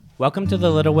Welcome to the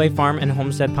Little Way Farm and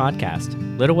Homestead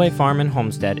podcast. Little Way Farm and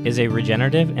Homestead is a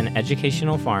regenerative and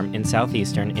educational farm in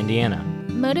southeastern Indiana.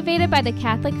 Motivated by the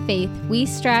Catholic faith, we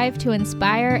strive to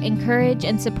inspire, encourage,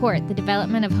 and support the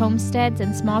development of homesteads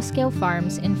and small-scale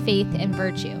farms in faith and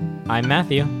virtue. I'm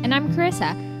Matthew. And I'm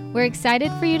Carissa. We're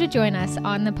excited for you to join us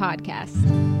on the podcast.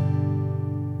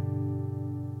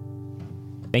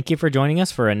 Thank you for joining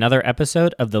us for another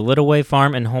episode of the Little Way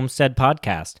Farm and Homestead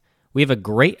podcast. We have a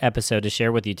great episode to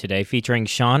share with you today featuring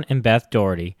Shawn and Beth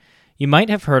Dougherty. You might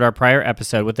have heard our prior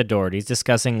episode with the Doughertys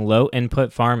discussing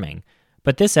low-input farming,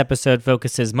 but this episode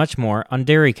focuses much more on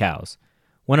dairy cows.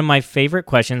 One of my favorite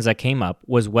questions that came up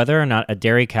was whether or not a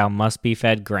dairy cow must be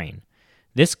fed grain.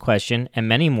 This question and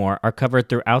many more are covered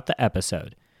throughout the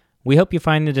episode. We hope you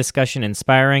find the discussion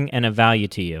inspiring and of value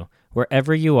to you,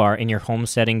 wherever you are in your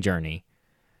homesteading journey.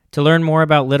 To learn more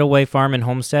about Little Way Farm and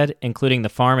Homestead, including the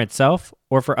farm itself,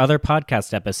 or for other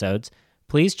podcast episodes,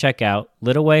 please check out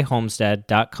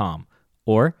littlewayhomestead.com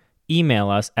or email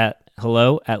us at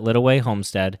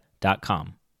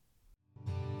hello@littlewayhomestead.com.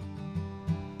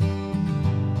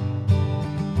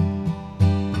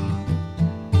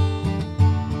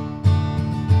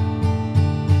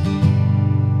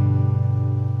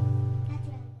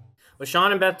 Well,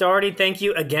 Shawn and Beth Dougherty, thank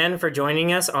you again for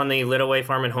joining us on the Little Way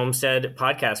Farm and Homestead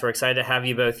podcast. We're excited to have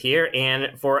you both here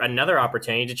and for another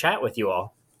opportunity to chat with you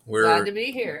all. We're glad to be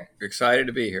here. Excited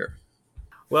to be here.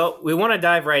 Well, we want to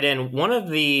dive right in. One of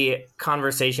the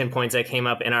conversation points that came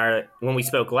up when we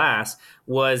spoke last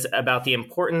was about the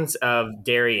importance of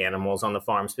dairy animals on the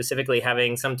farm, specifically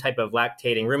having some type of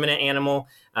lactating ruminant animal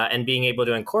and being able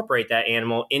to incorporate that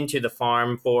animal into the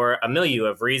farm for a milieu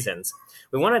of reasons.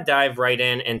 We want to dive right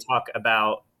in and talk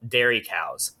about dairy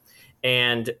cows.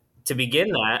 And to begin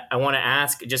that, I want to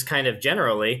ask just kind of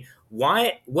generally,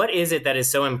 what is it that is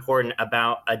so important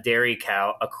about a dairy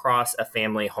cow across a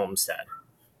family homestead?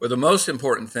 Well, the most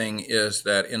important thing is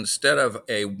that instead of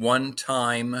a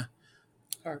one-time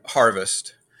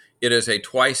harvest, it is a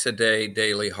twice-a-day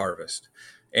daily harvest.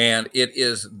 And it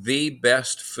is the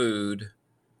best food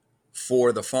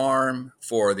for the farm,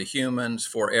 for the humans,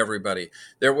 for everybody.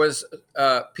 There was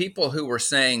people who were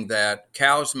saying that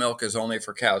cow's milk is only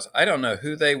for cows. I don't know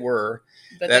who they were.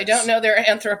 But they don't know their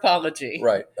anthropology.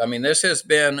 Right. I mean, this has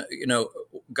been,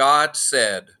 God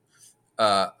said,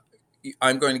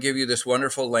 I'm going to give you this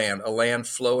wonderful land, a land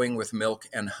flowing with milk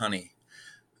and honey.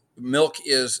 Milk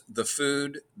is the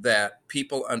food that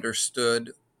people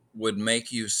understood would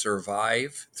make you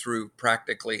survive through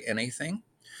practically anything.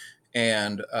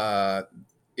 And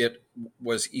it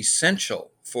was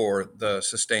essential for the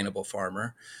sustainable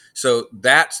farmer. So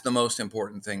that's the most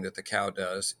important thing that the cow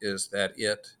does, is that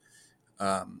it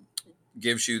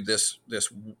gives you this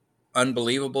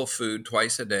unbelievable food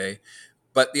twice a day.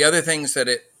 But the other things that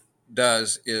it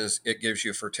does is it gives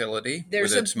you fertility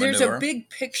with its manure. There's a big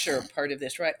picture part of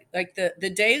this, right? Like the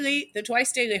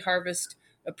twice daily harvest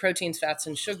of proteins, fats,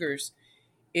 and sugars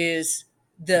is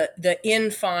the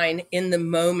in the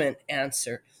moment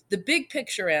answer. The big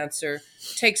picture answer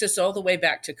takes us all the way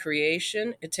back to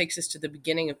creation. It takes us to the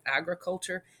beginning of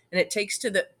agriculture, and it takes to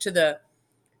the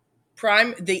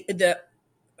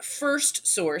first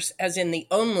source, as in the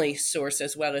only source,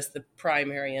 as well as the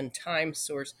primary and time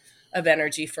source of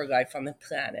energy for life on the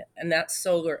planet, and that's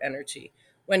solar energy.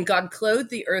 When God clothed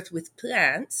the earth with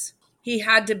plants, he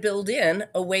had to build in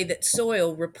a way that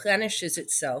soil replenishes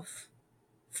itself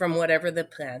from whatever the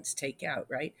plants take out,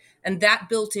 right? And that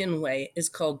built-in way is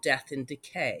called death and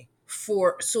decay.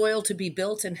 For soil to be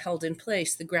built and held in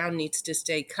place, the ground needs to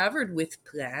stay covered with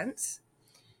plants,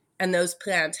 and those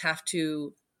plants have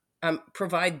to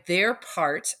provide their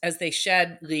parts as they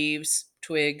shed leaves,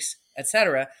 twigs,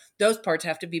 etc. Those parts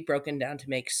have to be broken down to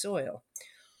make soil.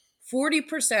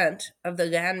 40% of the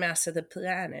landmass of the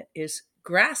planet is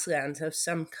grasslands of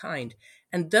some kind,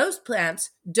 and those plants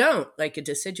don't, like a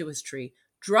deciduous tree,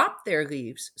 drop their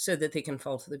leaves so that they can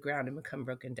fall to the ground and become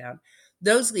broken down.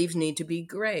 Those leaves need to be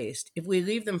grazed. If we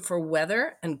leave them for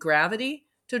weather and gravity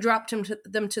to drop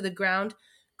them to the ground,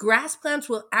 grass plants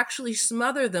will actually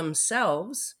smother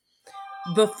themselves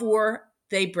before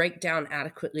they break down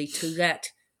adequately to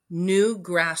let new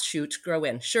grass shoots grow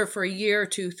in. Sure, for a year,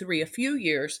 2, 3, a few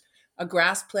years, a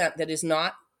grass plant that is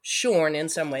not shorn in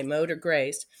some way, mowed or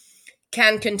grazed,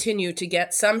 can continue to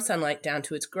get some sunlight down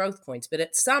to its growth points. But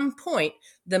at some point,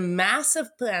 the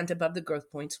massive plant above the growth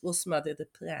points will smother the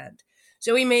plant.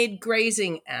 So he made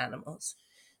grazing animals.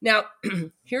 Now,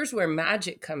 here's where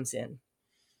magic comes in.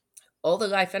 All the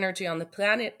life energy on the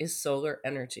planet is solar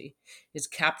energy. It's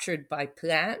captured by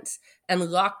plants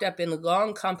and locked up in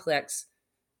long, complex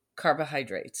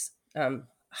carbohydrates,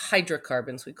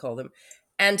 hydrocarbons, we call them.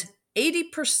 And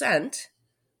 80%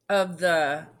 of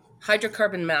the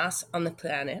hydrocarbon mass on the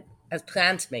planet, as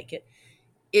plants make it,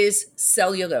 is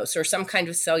cellulose or some kind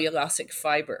of cellulosic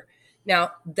fiber.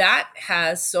 Now, that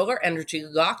has solar energy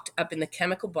locked up in the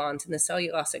chemical bonds in the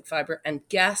cellulosic fiber. And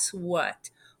guess what?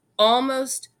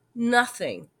 Almost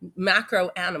nothing,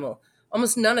 macro animal,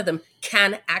 almost none of them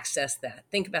can access that.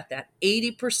 Think about that.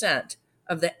 80%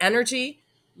 of the energy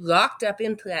locked up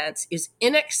in plants is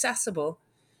inaccessible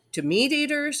to meat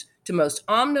eaters, to most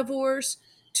omnivores,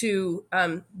 to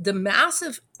the mass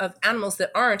of animals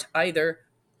that aren't either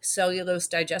cellulose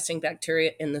digesting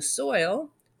bacteria in the soil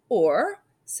or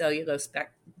cellulose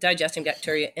digesting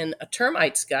bacteria in a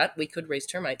termite's gut. We could raise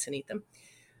termites and eat them.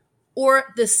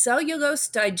 Or the cellulose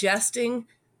digesting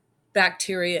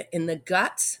bacteria in the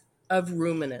guts of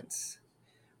ruminants.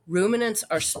 Ruminants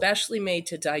are specially made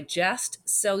to digest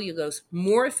cellulose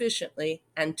more efficiently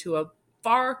and to a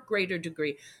far greater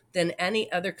degree than any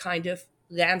other kind of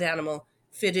land animal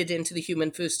fitted into the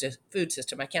human food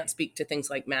system. I can't speak to things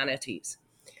like manatees.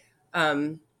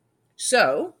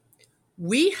 So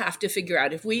we have to figure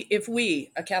out if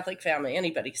we, a Catholic family,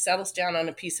 anybody, settles down on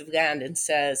a piece of land and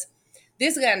says,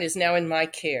 this land is now in my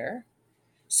care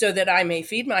so that I may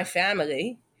feed my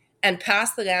family and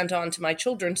pass the land on to my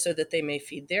children so that they may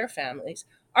feed their families.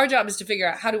 Our job is to figure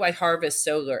out, how do I harvest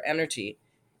solar energy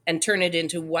and turn it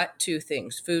into what two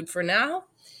things? Food for now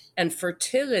and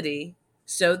fertility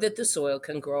so that the soil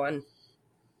can grow on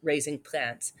raising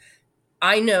plants.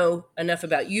 I know enough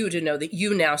about you to know that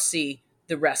you now see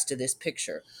the rest of this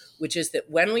picture, which is that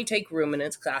when we take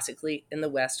ruminants, classically in the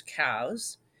West,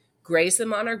 cows, graze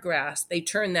them on our grass, they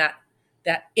turn that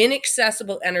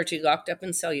inaccessible energy locked up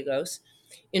in cellulose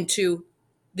into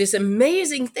this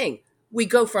amazing thing. We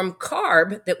go from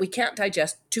carb that we can't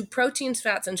digest to proteins,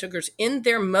 fats, and sugars in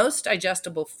their most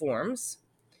digestible forms.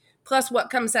 Plus what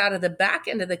comes out of the back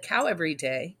end of the cow every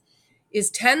day is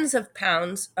tens of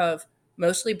pounds of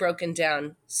mostly broken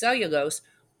down cellulose,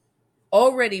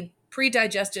 already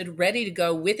pre-digested, ready to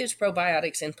go with its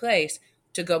probiotics in place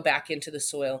to go back into the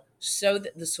soil so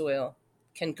that the soil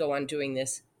can go on doing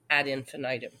this ad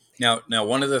infinitum. Now,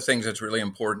 one of the things that's really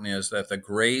important is that the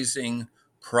grazing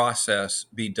process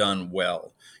be done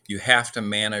well. You have to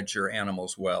manage your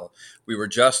animals well. We were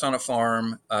just on a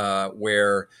farm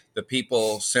where the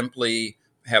people simply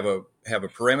have a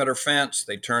perimeter fence.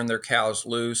 They turn their cows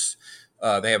loose.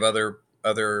 They have other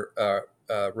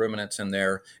ruminants in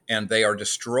there, and they are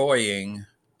destroying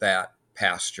that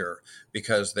pasture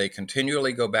because they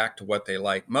continually go back to what they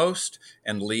like most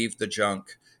and leave the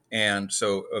junk. And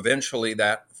so eventually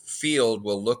that field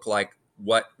will look like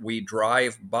what we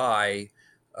drive by,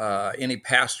 any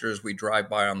pastures we drive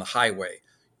by on the highway.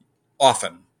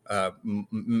 Often,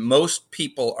 most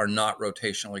people are not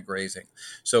rotationally grazing.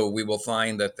 So we will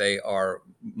find that they are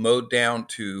mowed down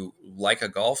to like a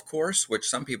golf course, which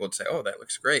some people would say, oh, that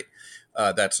looks great.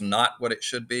 That's not what it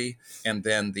should be. And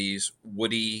then these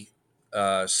woody,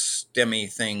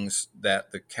 stemmy things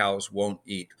that the cows won't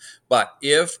eat. But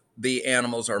if the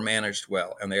animals are managed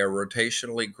well and they are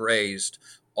rotationally grazed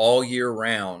all year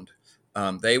round,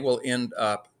 they will end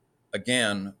up,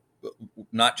 again,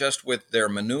 not just with their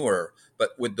manure, but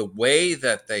with the way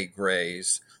that they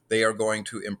graze, they are going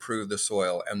to improve the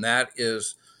soil. And that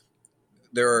is,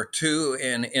 there are two,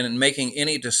 in making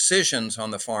any decisions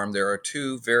on the farm, there are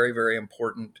two very, very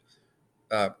important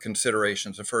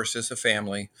considerations. The first is the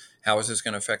family. How is this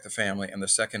going to affect the family? And the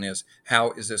second is,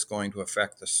 how is this going to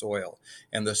affect the soil?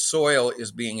 And the soil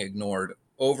is being ignored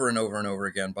over and over and over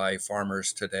again by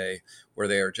farmers today, where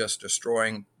they are just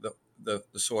destroying the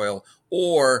soil,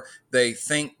 or they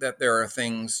think that there are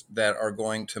things that are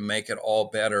going to make it all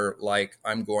better, like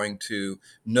I'm going to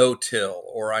no-till,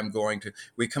 or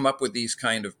we come up with these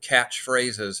kind of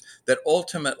catchphrases that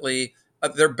ultimately,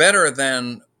 they're better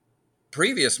than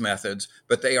previous methods,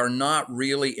 but they are not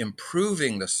really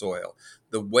improving the soil.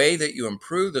 The way that you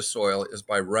improve the soil is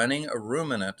by running a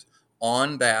ruminant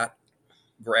on that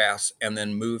grass and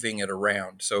then moving it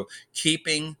around. So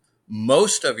keeping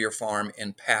most of your farm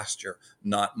in pasture,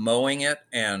 not mowing it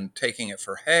and taking it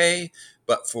for hay,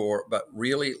 but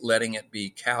really letting it be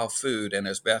cow food. And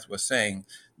as Beth was saying,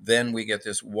 then we get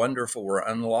this wonderful, we're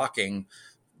unlocking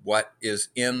what is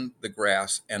in the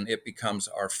grass and it becomes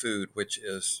our food, which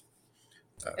is...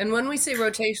 And when we say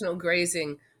rotational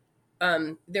grazing,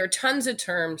 there are tons of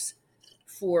terms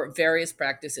for various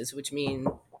practices, which mean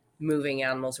moving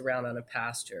animals around on a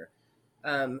pasture.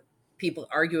 People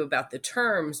argue about the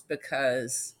terms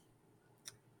because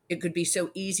it could be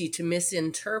so easy to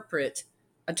misinterpret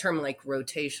a term like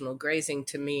rotational grazing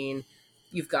to mean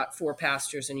you've got 4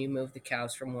 pastures and you move the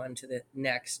cows from one to the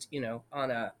next,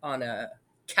 on a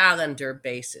calendar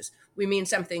basis. We mean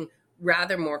something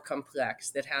rather more complex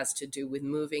that has to do with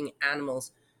moving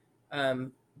animals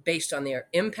based on their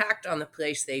impact on the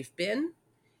place they've been,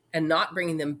 and not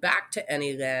bringing them back to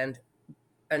any land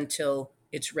until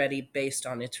it's ready based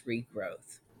on its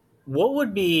regrowth. What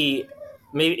would be,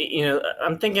 maybe,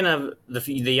 I'm thinking of the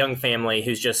young family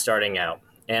who's just starting out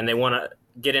and they want to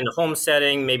get into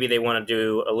homesteading. Maybe they want to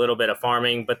do a little bit of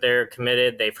farming, but they're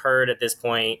committed. They've heard at this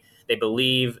point, they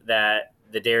believe that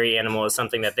the dairy animal is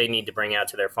something that they need to bring out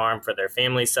to their farm for their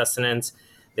family sustenance.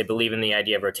 They believe in the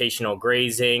idea of rotational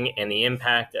grazing and the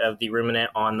impact of the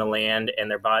ruminant on the land, and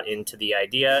they're bought into the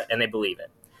idea and they believe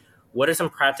it. What are some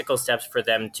practical steps for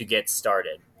them to get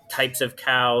started? Types of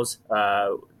cows,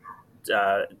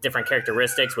 different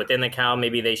characteristics within the cow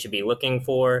maybe they should be looking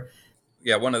for.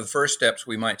 Yeah, one of the first steps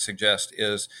we might suggest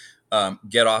is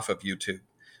get off of YouTube.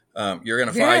 You're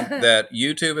going to find that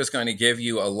YouTube is going to give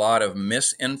you a lot of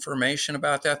misinformation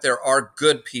about that. There are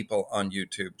good people on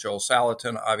YouTube. Joel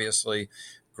Salatin, obviously,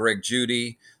 Greg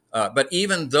Judy. But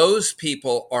even those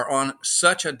people are on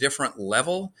such a different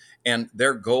level, and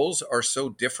their goals are so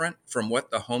different from what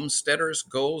the homesteaders'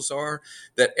 goals are,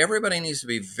 that everybody needs to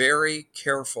be very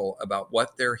careful about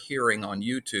what they're hearing on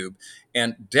YouTube,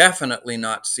 and definitely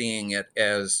not seeing it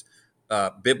as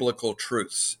biblical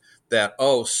truths that,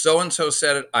 oh, so-and-so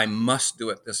said it, I must do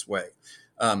it this way.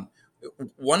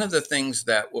 One of the things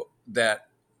that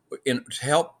to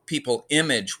help people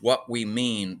image what we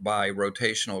mean by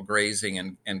rotational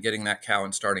grazing and getting that cow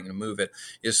and starting to move it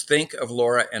is think of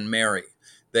Laura and Mary.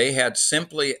 They had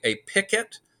simply a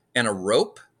picket and a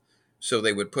rope. So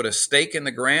they would put a stake in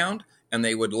the ground and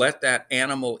they would let that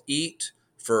animal eat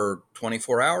for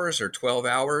 24 hours or 12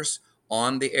 hours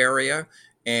on the area,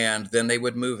 and then they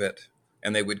would move it.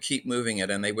 And they would keep moving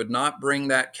it, and they would not bring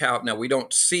that cow. Now, we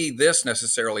don't see this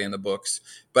necessarily in the books,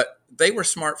 but they were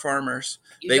smart farmers.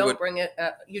 You don't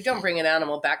bring an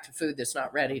animal back to food that's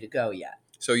not ready to go yet.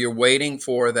 So you're waiting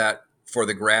for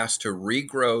the grass to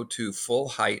regrow to full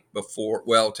height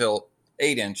till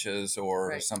 8 inches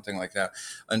or something like that,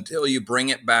 until you bring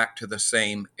it back to the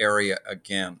same area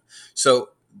again. So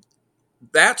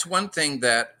that's one thing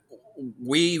that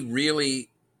we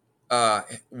really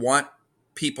want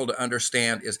people to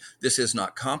understand is this is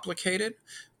not complicated.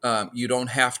 You don't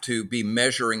have to be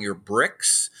measuring your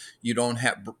bricks. You don't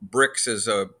have bricks is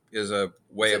a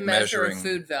way of measuring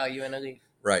food value in a leaf.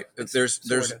 Right.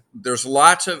 There's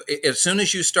lots of, as soon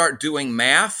as you start doing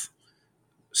math,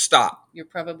 stop.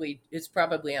 It's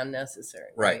probably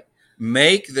unnecessary. Right.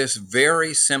 Make this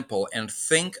very simple and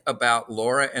think about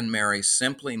Laura and Mary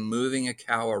simply moving a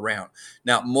cow around.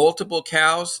 Now, multiple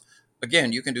cows,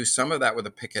 again, you can do some of that with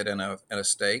a picket and a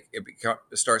stake. It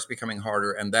starts becoming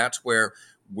harder, and that's where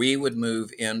we would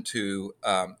move into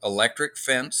electric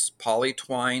fence, poly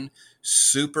twine,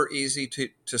 super easy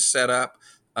to set up,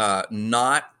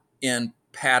 not in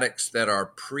paddocks that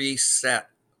are preset,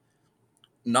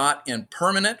 not in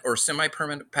permanent or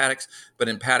semi-permanent paddocks, but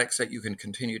in paddocks that you can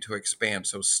continue to expand.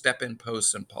 So step-in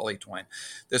posts and poly twine.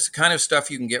 This kind of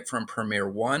stuff you can get from Premier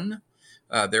One.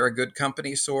 They're a good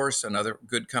company source. Another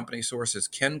good company source is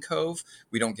Ken Cove.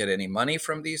 We don't get any money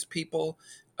from these people,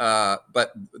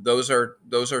 but those are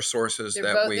sources we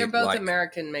like. They're both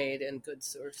American made and good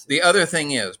sources. The other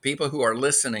thing is, people who are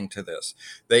listening to this,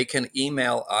 they can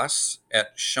email us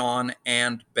at Shawn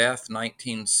and Beth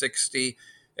 1960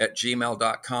 at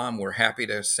gmail.com. We're happy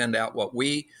to send out what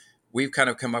we've kind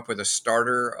of come up with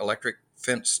a electric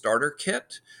fence starter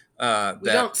kit. We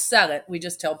don't sell it. We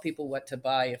just tell people what to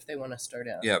buy if they want to start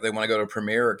out. Yeah, if they want to go to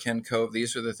Premier or Ken Cove,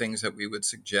 these are the things that we would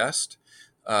suggest.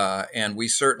 And we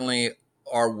certainly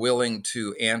are willing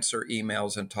to answer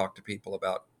emails and talk to people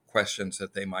about questions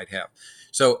that they might have.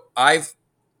 So I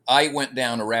went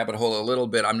down a rabbit hole a little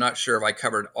bit. I'm not sure if I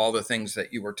covered all the things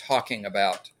that you were talking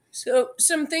about. So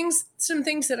some things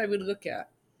that I would look at.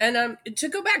 And to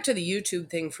go back to the YouTube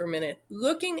thing for a minute,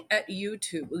 looking at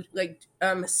YouTube, like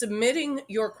submitting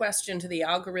your question to the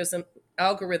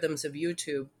algorithms of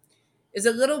YouTube is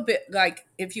a little bit like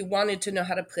if you wanted to know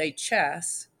how to play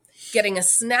chess, getting a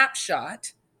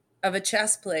snapshot of a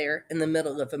chess player in the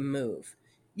middle of a move.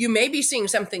 You may be seeing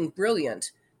something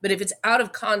brilliant, but if it's out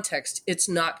of context, it's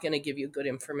not going to give you good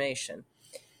information.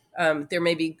 There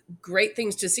may be great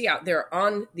things to see out there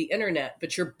on the internet,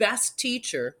 but your best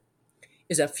teacher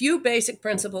is a few basic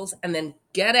principles and then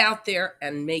get out there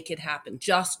and make it happen.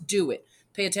 Just do it.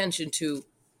 Pay attention to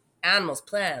animals,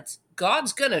 plants.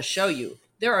 God's going to show you.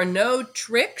 There are no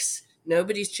tricks.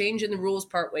 Nobody's changing the rules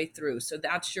partway through. So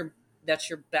that's your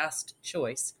best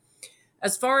choice.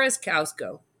 As far as cows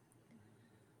go,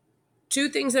 two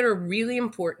things that are really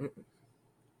important.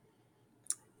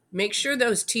 make sure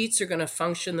those teats are going to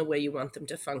function the way you want them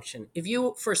to function. If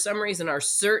you, for some reason, are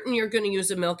certain you're going to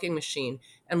use a milking machine,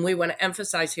 and we want to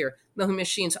emphasize here, milking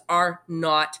machines are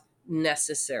not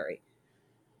necessary.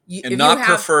 And not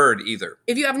preferred either.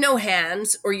 If you have no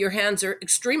hands, or your hands are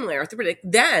extremely arthritic,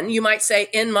 then you might say,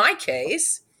 in my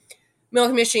case,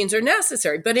 milking machines are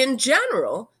necessary. But in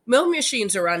general, milking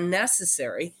machines are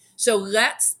unnecessary. So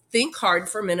let's think hard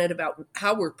for a minute about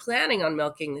how we're planning on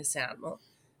milking this animal,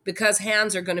 because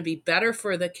hands are going to be better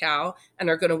for the cow and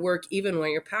are going to work even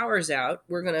when your power's out.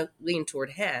 We're going to lean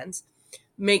toward hands.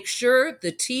 Make sure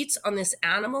the teats on this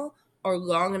animal are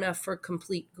long enough for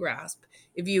complete grasp.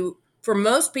 For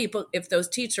most people, if those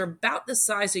teats are about the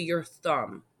size of your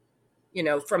thumb,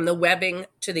 from the webbing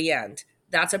to the end,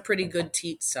 that's a pretty good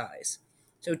teat size.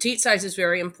 So teat size is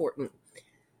very important.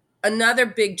 Another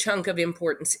big chunk of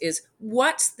importance is,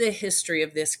 what's the history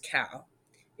of this cow?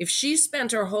 If she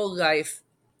spent her whole life,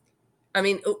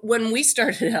 when we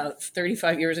started out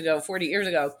 35 years ago, 40 years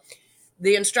ago,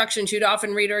 the instructions you'd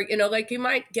often read are, you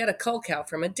might get a cull cow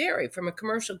from a dairy, from a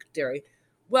commercial dairy.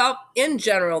 Well, in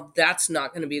general, that's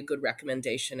not going to be a good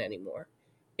recommendation anymore.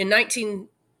 In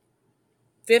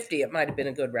 1950, it might have been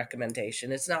a good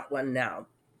recommendation. It's not one now.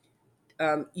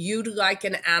 You'd like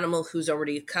an animal who's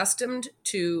already accustomed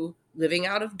to living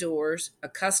out of doors,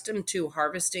 accustomed to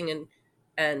harvesting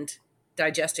and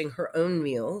digesting her own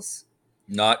meals.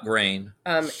 Not grain.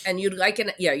 And you'd like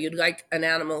an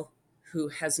animal who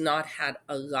has not had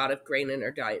a lot of grain in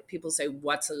her diet. People say,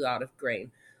 what's a lot of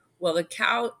grain? Well, a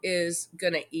cow is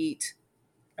going to eat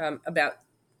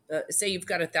say you've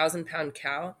got 1,000-pound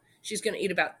cow. She's going to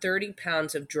eat about 30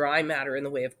 pounds of dry matter in the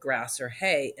way of grass or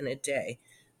hay in a day.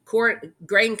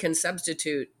 Grain can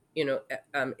substitute,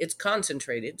 it's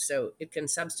concentrated, so it can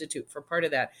substitute for part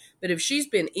of that. But if she's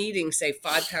been eating, say,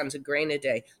 5 pounds of grain a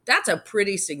day, that's a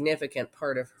pretty significant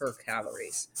part of her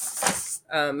calories.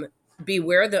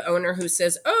 Beware the owner who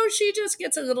says, oh, she just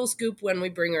gets a little scoop when we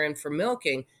bring her in for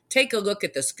milking. Take a look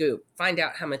at the scoop. Find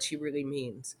out how much he really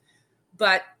means.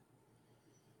 But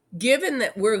given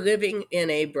that we're living in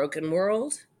a broken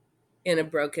world, in a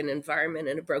broken environment,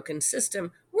 in a broken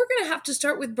system, we're going to have to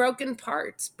start with broken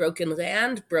parts, broken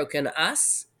land, broken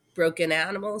us, broken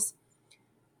animals.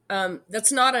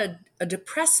 That's not a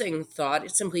depressing thought.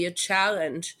 It's simply a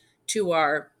challenge to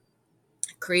our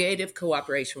creative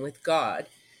cooperation with God.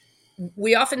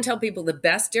 We often tell people the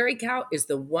best dairy cow is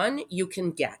the one you can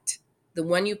get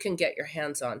your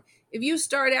hands on. If you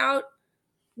start out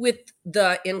with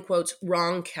the, in quotes,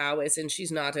 wrong cow, as in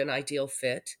she's not an ideal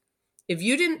fit, if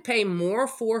you didn't pay more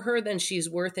for her than she's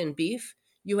worth in beef,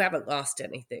 you haven't lost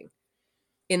anything.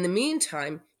 In the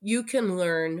meantime, you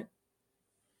learn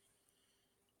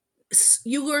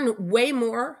way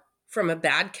more from a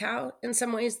bad cow in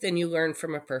some ways than you learn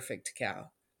from a perfect cow.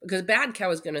 Because a bad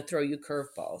cow is going to throw you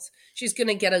curveballs. She's going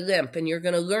to get a limp, and you're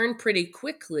going to learn pretty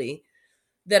quickly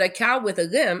that a cow with a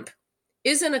limp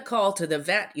isn't a call to the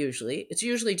vet usually. It's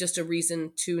usually just a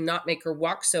reason to not make her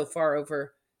walk so far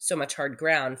over so much hard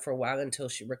ground for a while until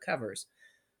she recovers.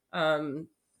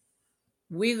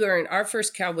 We learned our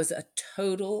first cow was a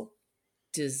total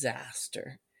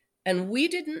disaster. And we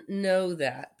didn't know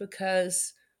that,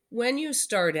 because when you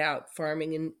start out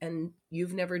farming and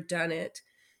you've never done it,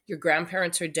 your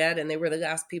grandparents are dead and they were the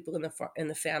last people in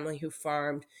the family who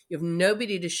farmed. You have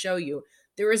nobody to show you.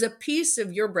 There is a piece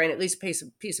of your brain, at least a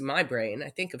piece of my brain, I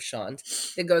think of Shawn,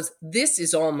 that goes, this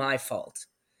is all my fault.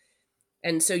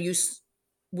 And so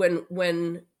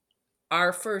when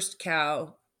our first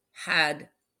cow had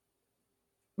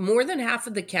more than half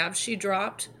of the calves she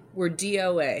dropped were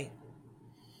DOA.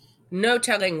 No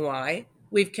telling why.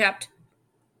 We've kept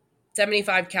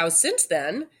 75 cows since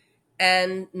then,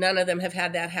 and none of them have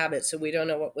had that habit, so we don't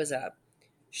know what was up.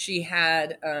 She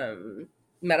had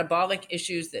metabolic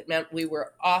issues that meant we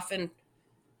were often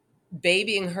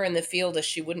babying her in the field as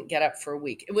she wouldn't get up for a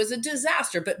week. It was a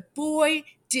disaster, but boy,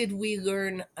 did we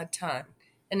learn a ton.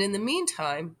 And in the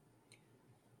meantime,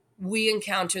 we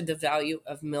encountered the value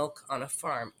of milk on a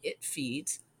farm. It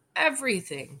feeds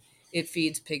everything. It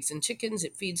feeds pigs and chickens.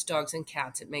 It feeds dogs and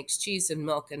cats. It makes cheese and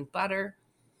milk and butter.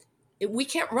 We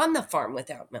can't run the farm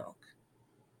without milk.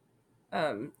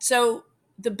 So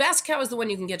the best cow is the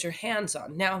one you can get your hands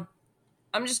on. Now,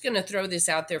 I'm just going to throw this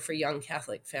out there for young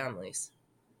Catholic families.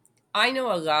 I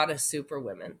know a lot of super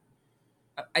women.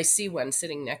 I see one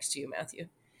sitting next to you, Matthew.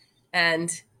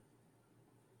 And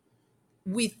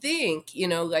we think,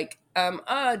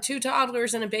 2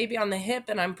 toddlers and a baby on the hip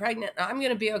and I'm pregnant. I'm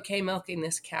going to be okay milking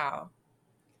this cow.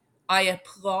 I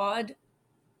applaud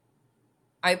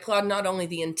not only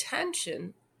the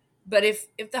intention, but if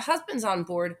the husband's on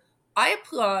board, I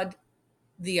applaud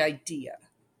the idea.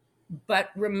 But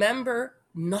remember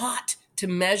not to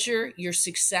measure your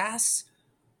success.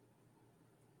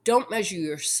 Don't measure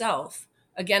yourself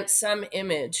against some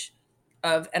image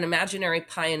of an imaginary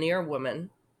pioneer woman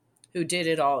who did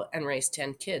it all and raised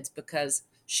 10 kids, because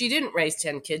she didn't raise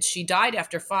 10 kids. She died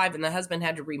after 5, and the husband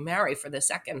had to remarry for the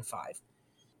second 5.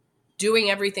 Doing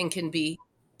everything can be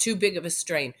too big of a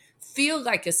strain. Feel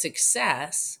like a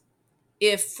success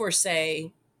if, for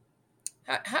say,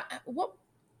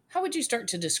 how would you start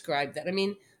to describe that? I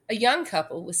mean, a young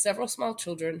couple with several small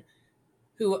children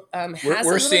who has We're a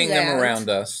little seeing them land around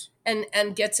us.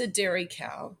 and gets a dairy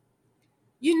cow.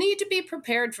 You need to be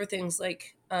prepared for things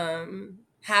like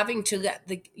having to let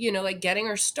like getting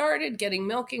her started, getting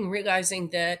milking, realizing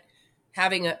that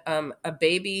having a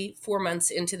baby 4 months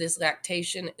into this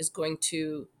lactation is going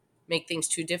to make things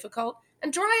too difficult,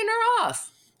 and drying her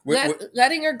off.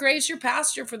 Letting her graze your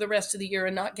pasture for the rest of the year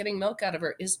and not getting milk out of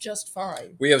her is just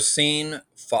fine. We have seen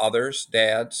fathers,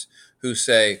 dads, who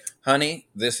say, honey,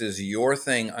 this is your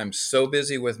thing. I'm so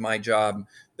busy with my job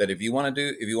that if you want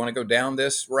to go down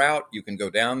this route, you can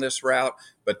go down this route,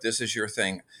 but this is your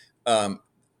thing. I'm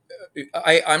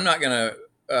not going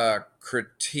to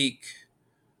critique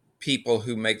people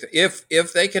who make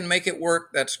if they can make it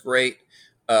work, that's great.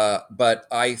 But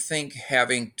I think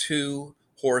having 2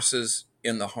 horses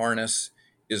in the harness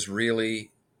is really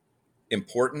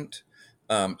important,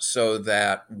 so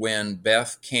that when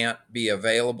Beth can't be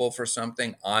available for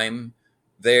something, I'm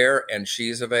there and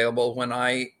she's available when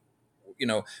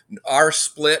our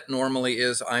split normally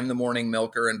is I'm the morning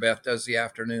milker and Beth does the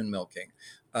afternoon milking.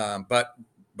 But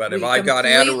if I've got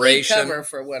adoration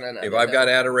for one another, if I've got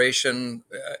adoration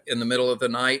in the middle of the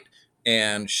night,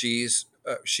 and she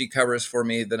covers for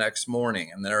me the next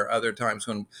morning, and there are other times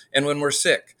when we're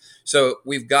sick. So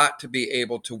we've got to be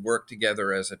able to work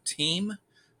together as a team.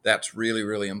 That's really,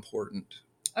 really important.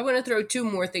 I want to throw 2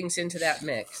 more things into that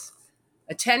mix.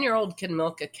 A 10-year-old can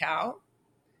milk a cow,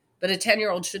 but a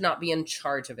 10-year-old should not be in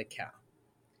charge of a cow.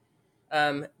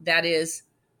 That is,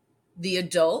 the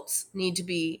adults need to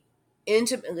be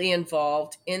intimately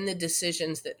involved in the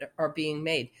decisions that are being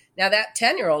made. Now, that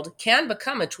 10-year-old can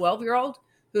become a 12-year-old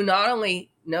who not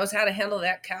only knows how to handle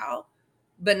that cow,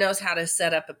 but knows how to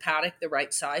set up a paddock the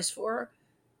right size for her.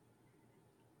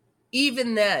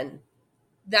 Even then,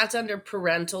 that's under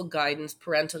parental guidance,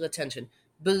 parental attention.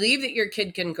 Believe that your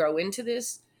kid can grow into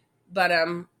this, but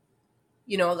a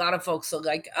lot of folks are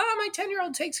like, oh, my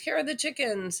 10-year-old takes care of the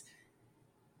chickens.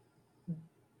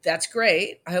 That's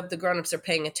great. I hope the grown-ups are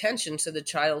paying attention so the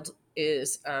child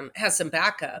is has some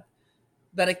backup.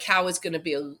 But a cow is going to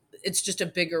be it's just a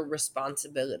bigger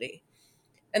responsibility.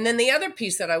 And then the other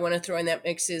piece that I want to throw in that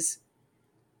mix is,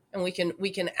 and we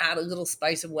can add a little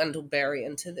spice of Wendell Berry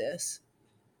into this.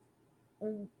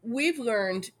 We've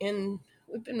been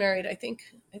married, I think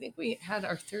we had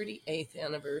our 38th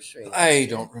anniversary. I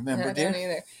don't remember,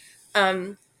 dear.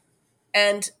 And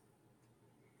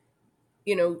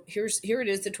here it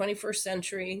is, the 21st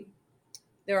century.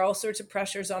 There are all sorts of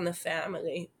pressures on the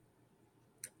family.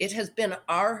 It has been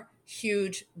our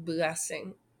huge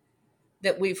blessing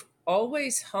that we've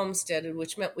always homesteaded,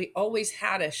 which meant we always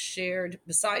had a shared,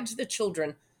 besides the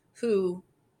children who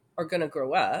are going to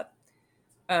grow up,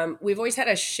 we've always had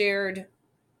a shared,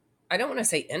 I don't want to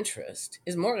say interest,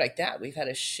 is more like that. We've had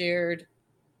a shared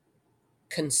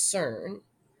concern.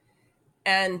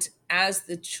 And as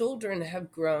the children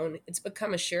have grown, it's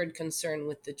become a shared concern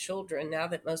with the children. Now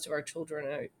that most of our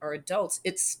children are adults,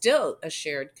 it's still a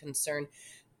shared concern.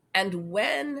 And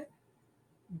when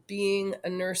being a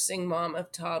nursing mom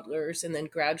of toddlers, and then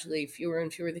gradually fewer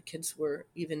and fewer the kids were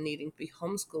even needing to be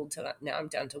homeschooled, to now I'm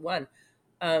down to 1.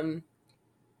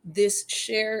 This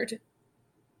shared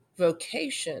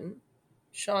vocation,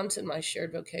 Shawn's and my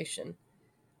shared vocation,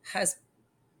 has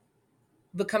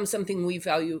become something we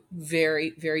value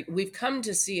very, very. We've come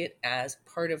to see it as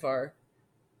part of our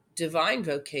divine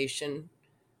vocation,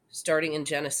 starting in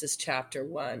Genesis chapter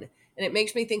 1. And it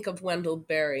makes me think of Wendell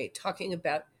Berry talking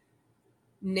about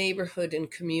neighborhood and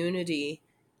community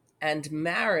and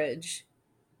marriage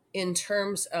in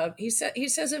terms of, he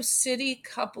says of city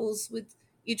couples with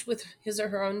each with his or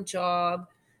her own job,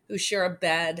 who share a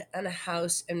bed and a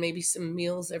house and maybe some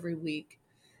meals every week.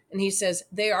 And he says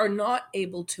they are not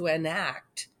able to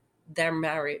enact their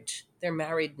marriage, their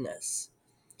marriedness.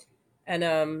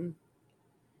 And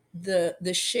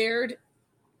the shared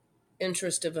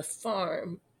interest of a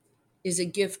farm is a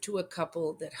gift to a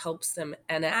couple that helps them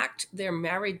enact their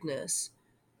marriedness,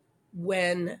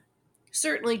 when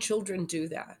certainly children do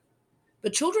that.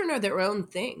 But children are their own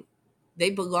thing.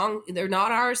 They're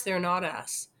not ours, they're not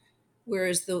us.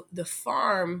 Whereas the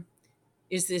farm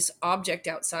is this object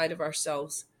outside of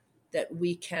ourselves that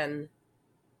we can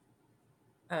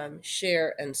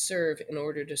share and serve in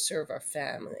order to serve our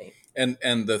family. And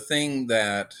the thing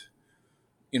that,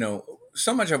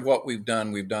 so much of what we've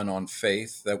done on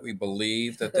faith, that we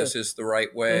believe that this is the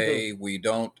right way. We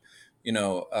don't, we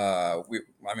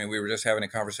were just having a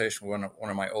conversation with one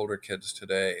of my older kids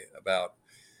today about,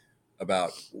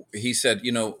 he said,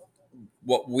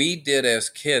 what we did as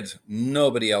kids,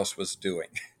 nobody else was doing.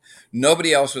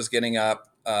 Nobody else was getting up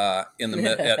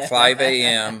at 5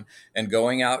 a.m. and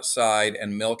going outside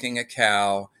and milking a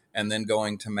cow and then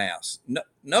going to mass.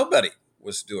 Nobody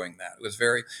was doing that. It was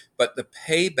but the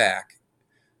payback,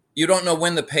 you don't know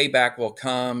when the payback will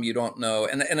come. You don't know.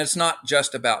 And it's not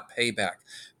just about payback,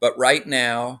 but right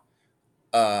now,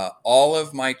 all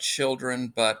of my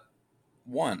children, but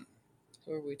one.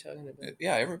 Who are we talking about?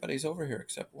 Yeah, everybody's over here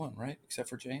except one, right? Except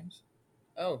for James.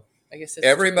 Oh, I guess that's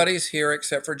everybody's true. Here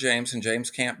except for James, and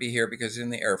James can't be here because he's in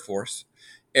the Air Force.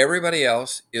 Everybody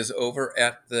else is over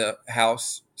at the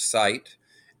house site,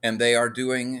 and they are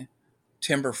doing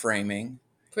timber framing.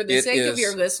 For the sake of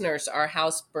your listeners, our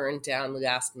house burned down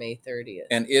last May 30th.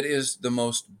 And it is the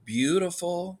most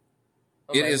beautiful.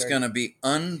 It is going to be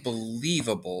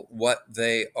unbelievable what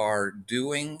they are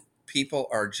doing. People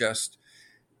are just...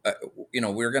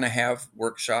 we're going to have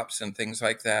workshops and things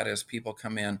like that as people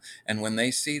come in. And when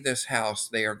they see this house,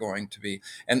 they are going to be,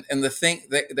 and the thing,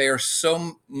 they are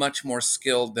so much more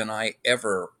skilled than I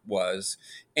ever was.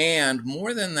 And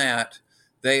more than that,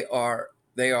 they are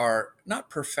not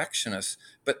perfectionists,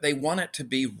 but they want it to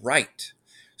be right.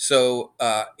 So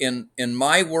in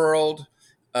my world,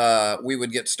 we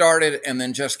would get started and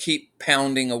then just keep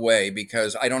pounding away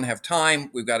because I don't have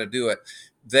time. We've got to do it.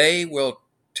 They will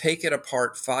take it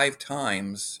apart 5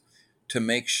 times to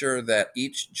make sure that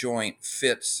each joint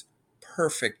fits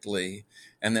perfectly,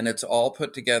 and then it's all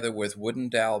put together with wooden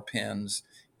dowel pins.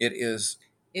 It is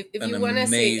if you want to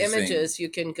see images, you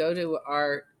can go to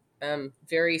our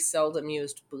very seldom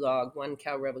used blog, One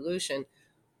Cow Revolution,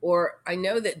 or I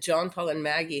know that John Paul and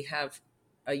Maggie have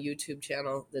a YouTube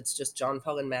channel that's just John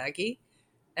Paul and Maggie,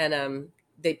 and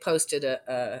they posted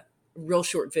a real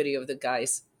short video of the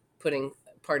guys putting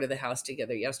part of the house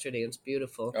together yesterday. It's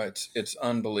beautiful. It's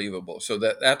unbelievable. So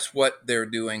that's what they're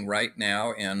doing right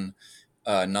now in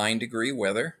 9-degree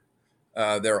weather.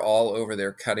 They're all over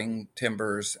there cutting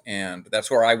timbers, and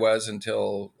that's where I was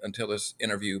until this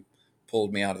interview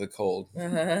pulled me out of the cold.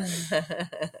 And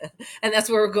that's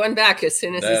where we're going back as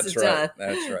soon as this is done.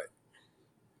 That's right.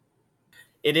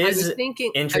 It is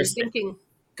interesting. I was thinking,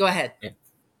 go ahead. Yeah.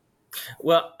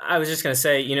 Well, I was just going to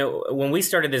say, when we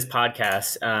started this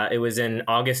podcast, it was in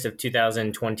August of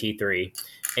 2023,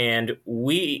 and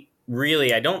we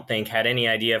really, I don't think, had any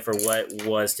idea for what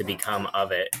was to become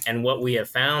of it. And what we have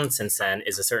found since then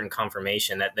is a certain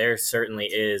confirmation that there certainly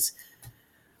is,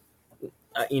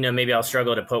 maybe I'll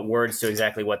struggle to put words to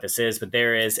exactly what this is, but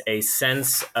there is a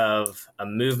sense of a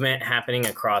movement happening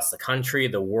across the country,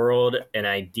 the world, an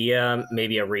idea,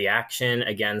 maybe a reaction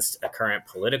against a current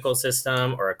political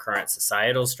system or a current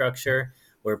societal structure,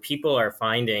 where people are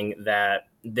finding that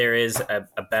there is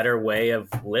a better way of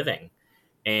living.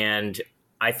 And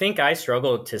I think I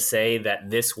struggled to say that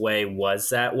this way was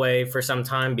that way for some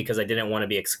time because I didn't want to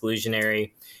be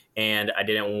exclusionary. And I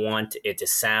didn't want it to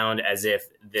sound as if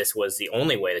this was the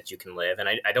only way that you can live. And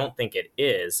I don't think it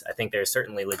is. I think there's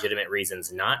certainly legitimate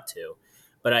reasons not to.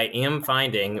 But I am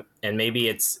finding, and maybe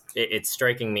it's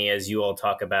striking me as you all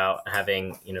talk about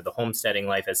having, the homesteading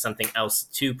life as something else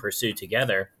to pursue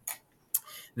together,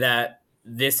 that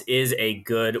this is a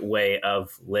good way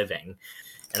of living.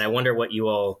 And I wonder what you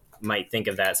all might think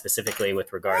of that specifically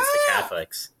with regards to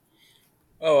Catholics.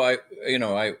 Oh,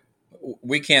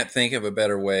 we can't think of a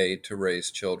better way to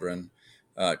raise children.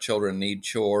 Children need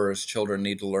chores. Children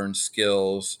need to learn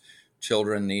skills.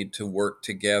 Children need to work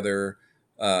together.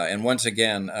 And once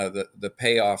again, the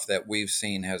payoff that we've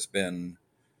seen has been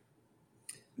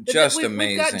just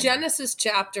amazing. We've got Genesis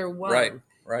chapter 1,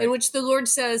 right. in which the Lord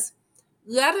says,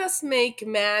 "Let us make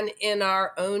man in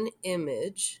our own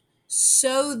image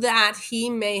so that he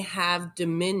may have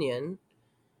dominion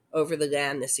over the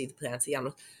land, the sea, the plants, the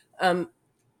animals."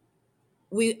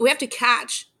 We have to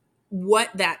catch what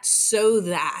that "so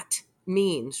that"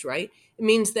 means, right? It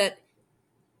means that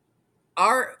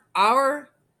our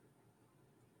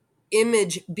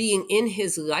image being in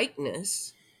his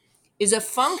likeness is a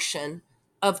function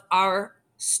of our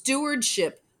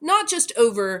stewardship, not just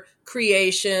over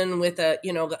creation with a,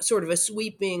 sort of a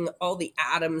sweeping all the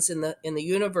atoms in the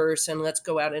universe and let's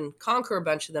go out and conquer a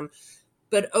bunch of them,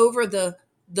 but over the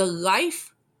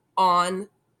life on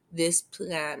this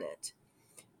planet.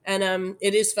 And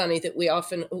it is funny that we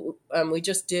often, we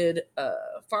just did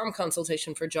farm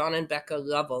consultation for John and Becca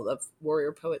Lovell of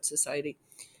Warrior Poet Society.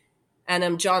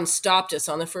 And John stopped us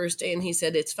on the first day and he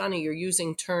said, "It's funny, you're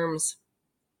using terms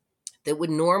that would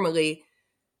normally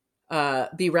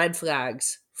be red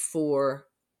flags for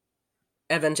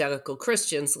evangelical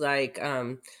Christians, like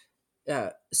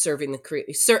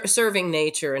serving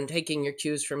nature and taking your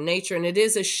cues from nature. And it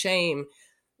is a shame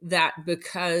that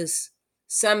because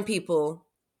some people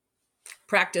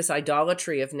practice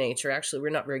idolatry of nature, actually, we're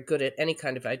not very good at any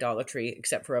kind of idolatry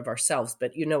except for of ourselves,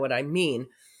 but you know what I mean.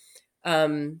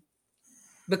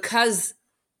 Because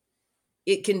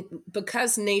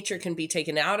nature can be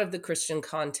taken out of the Christian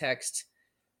context,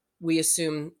 we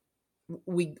assume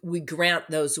we grant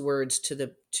those words to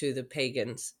the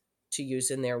pagans to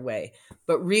use in their way.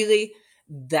 But really,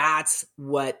 that's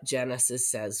what Genesis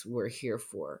says we're here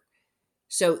for.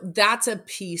 So that's a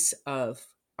piece of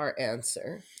our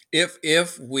answer.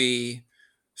 If we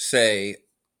say,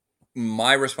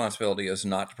 my responsibility is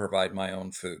not to provide my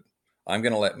own food, I'm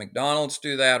going to let McDonald's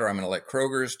do that, or I'm going to let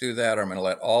Kroger's do that, or I'm going to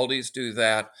let Aldi's do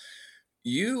that.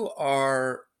 You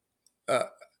are,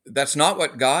 that's not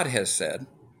what God has said.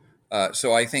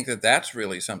 So I think that that's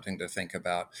really something to think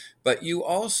about. But you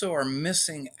also are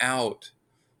missing out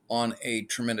on a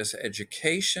tremendous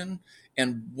education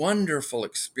and wonderful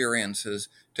experiences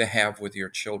to have with your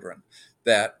children.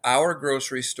 That our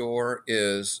grocery store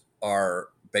is our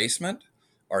basement,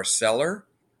 our cellar,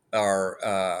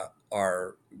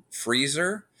 our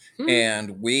freezer,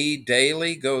 and we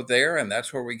daily go there, and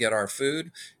that's where we get our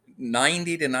food.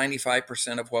 90 to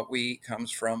 95% of what we eat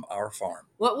comes from our farm.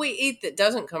 What we eat that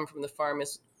doesn't come from the farm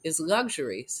is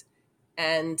luxuries,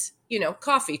 and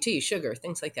coffee, tea, sugar,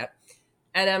 things like that.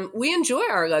 And we enjoy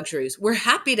our luxuries. We're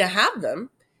happy to have them,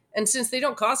 and since they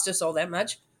don't cost us all that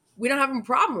much, we don't have a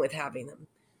problem with having them.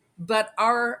 But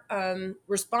our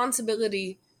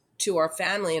responsibility to our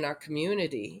family and our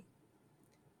community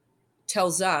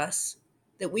tells us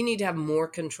that we need to have more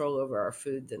control over our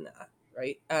food than that,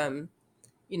 right?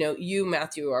 You,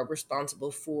 Matthew, are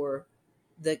responsible for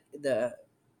the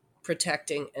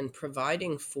protecting and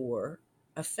providing for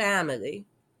a family.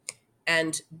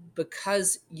 And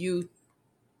because you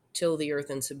till the earth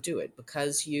and subdue it,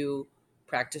 because you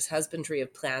practice husbandry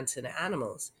of plants and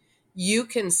animals, you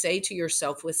can say to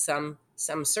yourself with some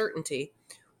certainty,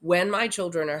 when my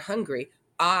children are hungry,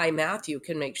 I, Matthew,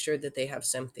 can make sure that they have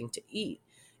something to eat.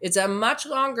 It's a much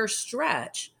longer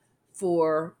stretch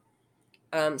for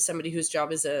somebody whose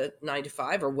job is a 9 to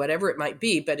 5 or whatever it might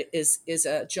be, but it is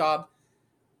a job,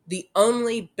 the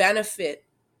only benefit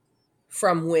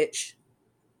from which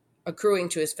accruing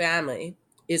to his family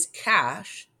is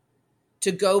cash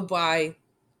to go buy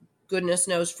goodness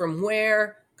knows from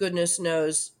where, goodness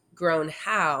knows grown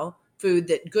how, food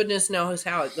that goodness knows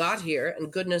how it got here,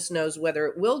 and goodness knows whether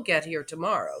it will get here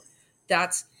tomorrow.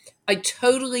 I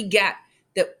totally get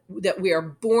that we are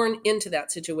born into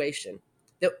that situation,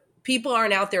 that people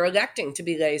aren't out there electing to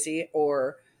be lazy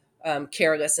or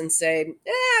careless and say,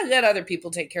 let other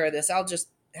people take care of this. I'll just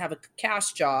have a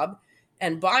cash job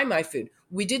and buy my food.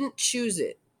 We didn't choose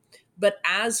it. But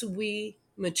as we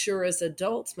mature as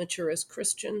adults, mature as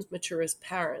Christians, mature as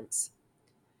parents,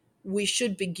 we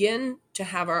should begin to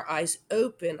have our eyes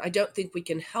open. I don't think we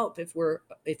can help if we're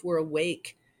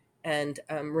awake and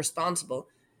responsible.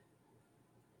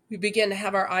 We begin to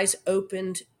have our eyes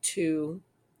opened to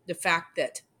the fact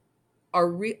that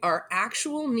our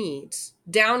actual needs,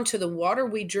 down to the water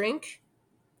we drink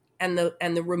and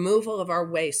the removal of our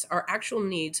waste, our actual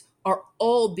needs are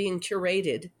all being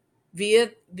curated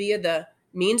via the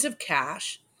means of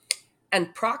cash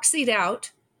and proxied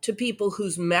out to people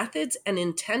whose methods and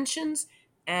intentions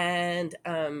and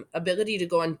ability to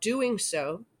go on doing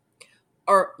so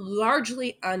are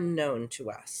largely unknown to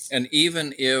us. And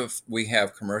even if we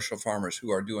have commercial farmers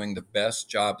who are doing the best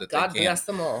job that God they can, bless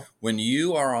them all. When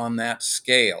you are on that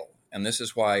scale, and this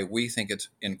is why we think it's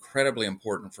incredibly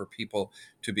important for people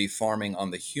to be farming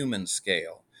on the human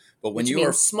scale. But when you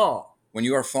are small, when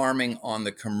you are farming on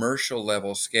the commercial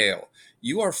level scale,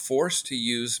 you are forced to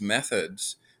use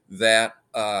methods that,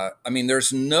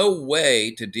 there's no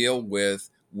way to deal with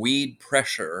weed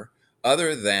pressure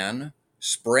other than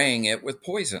spraying it with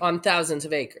poison on thousands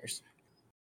of acres.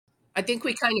 I think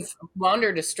we kind of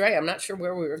wandered astray. I'm not sure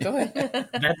where we were going.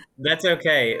 That's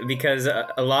okay, because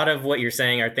a lot of what you're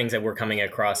saying are things that we're coming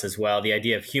across as well. The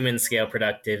idea of human scale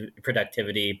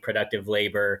productivity, productive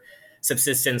labor,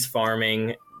 subsistence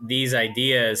farming. These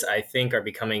ideas, I think, are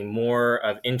becoming more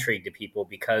of intrigue to people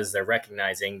because they're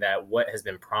recognizing that what has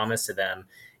been promised to them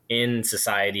in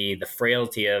society, the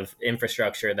frailty of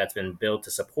infrastructure that's been built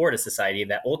to support a society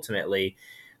that ultimately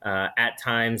at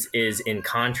times is in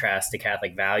contrast to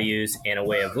Catholic values and a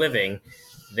way of living,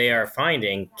 they are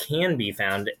finding can be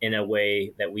found in a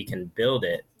way that we can build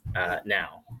it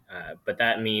now. But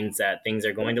that means that things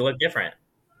are going to look different.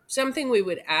 Something we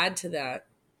would add to that,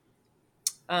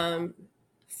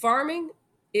 farming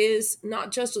is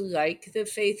not just like the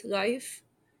faith life,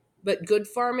 but good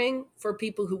farming for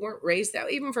people who weren't raised that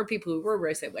way, even for people who were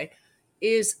raised that way,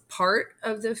 is part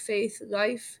of the faith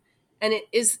life. And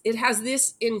it has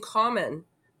this in common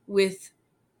with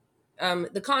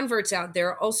the converts out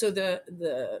there, also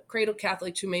the cradle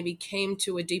Catholics who maybe came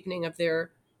to a deepening of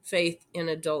their faith in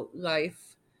adult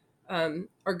life,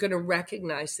 are going to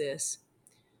recognize this.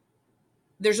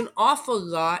 There's an awful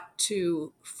lot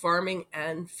to farming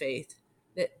and faith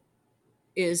that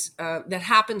is that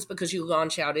happens because you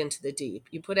launch out into the deep.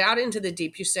 You put out into the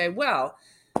deep. You say, well,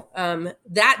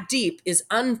 that deep is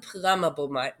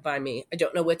unplumbable by me. I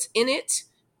don't know what's in it.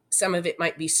 Some of it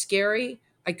might be scary.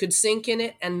 I could sink in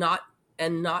it and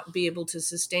not be able to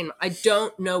sustain. I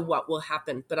don't know what will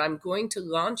happen, but I'm going to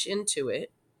launch into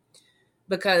it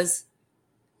because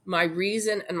my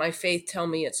reason and my faith tell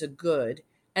me it's a good.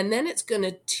 And then it's going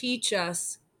to teach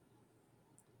us.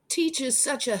 Teach is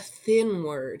such a thin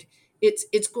word.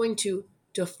 It's going to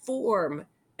form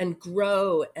and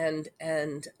grow and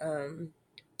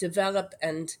develop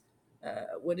and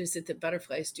what is it that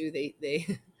butterflies do?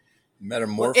 They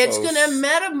Metamorphose. It's going to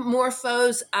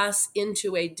metamorphose us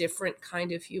into a different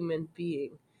kind of human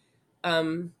being.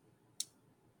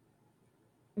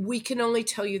 We can only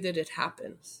tell you that it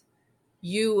happens.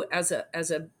 You as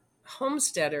a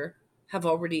homesteader have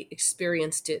already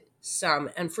experienced it some.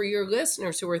 And for your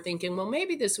listeners who are thinking, well,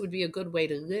 maybe this would be a good way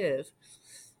to live.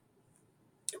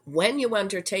 When you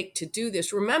undertake to do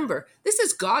this, remember, this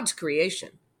is God's creation.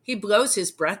 He blows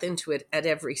his breath into it at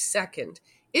every second.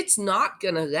 It's not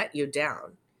going to let you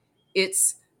down.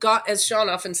 It's God, as Shawn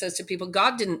often says to people,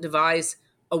 God didn't devise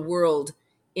a world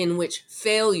in which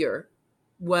failure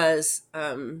was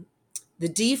the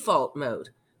default mode.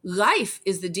 Life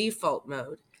is the default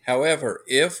mode. However,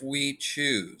 if we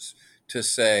choose to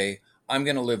say, I'm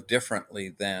going to live differently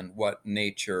than what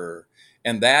nature,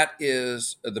 and that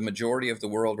is the majority of the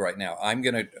world right now. I'm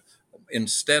going to,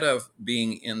 instead of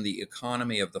being in the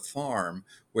economy of the farm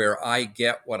where I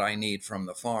get what I need from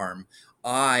the farm,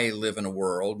 I live in a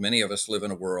world, many of us live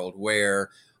in a world where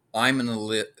I'm in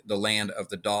the land of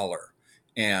the dollar.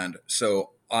 And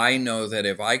so I know that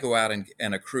if I go out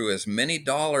and accrue as many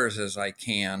dollars as I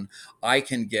can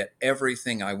get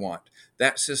everything I want.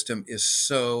 That system is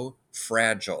so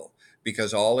fragile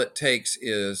because all it takes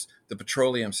is the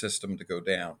petroleum system to go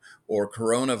down or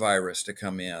coronavirus to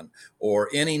come in or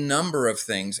any number of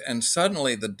things. And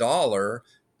suddenly the dollar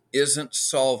isn't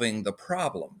solving the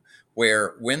problem,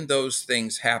 where when those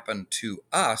things happen to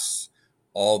us,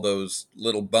 all those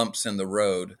little bumps in the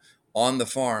road on the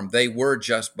farm, they were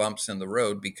just bumps in the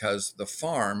road because the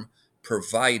farm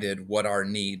provided what our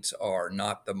needs are,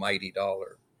 not the mighty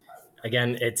dollar.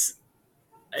 Again,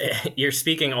 you're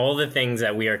speaking all the things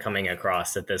that we are coming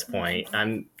across at this point.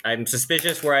 I'm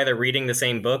suspicious we're either reading the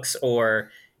same books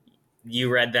or you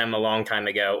read them a long time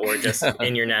ago, or just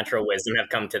in your natural wisdom have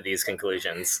come to these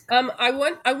conclusions. I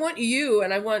want you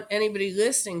and I want anybody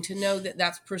listening to know that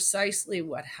that's precisely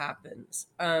what happens.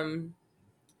 The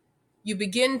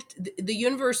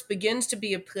universe begins to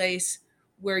be a place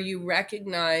where you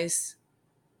recognize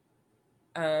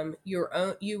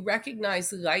you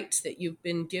recognize lights that you've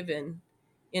been given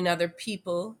in other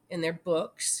people, in their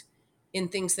books, in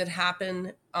things that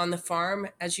happen on the farm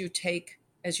as you take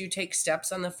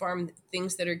steps on the farm,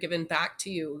 things that are given back to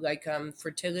you, like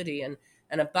fertility and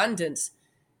abundance.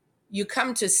 You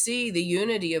come to see the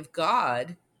unity of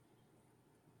God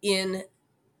in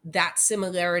that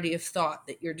similarity of thought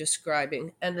that you're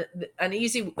describing. And an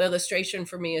easy illustration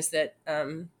for me is that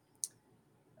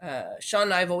Shawn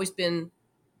and I have always been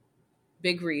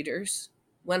big readers.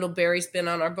 Wendell Berry's been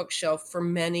on our bookshelf for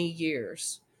many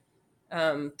years.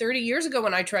 30 years ago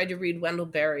when I tried to read Wendell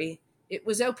Berry, it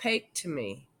was opaque to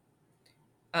me.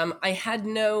 I had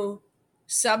no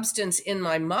substance in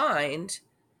my mind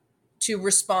to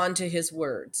respond to his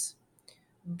words.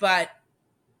 But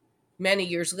many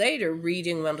years later,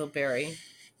 reading Wendell Berry,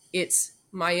 it's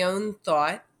my own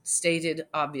thought, stated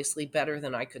obviously better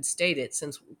than I could state it,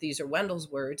 since these are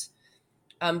Wendell's words.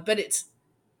 But it's,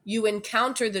 you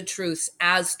encounter the truths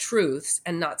as truths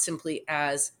and not simply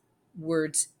as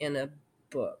words in a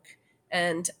book.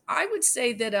 And I would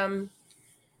say that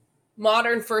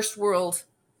modern first world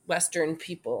Western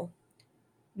people,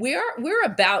 we're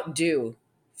about due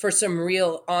for some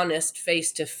real honest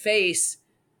face-to-face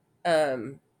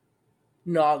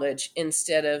knowledge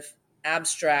instead of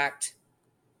abstract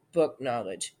book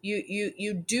knowledge.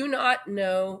 You do not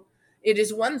know. It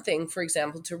is one thing, for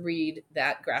example, to read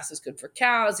that grass is good for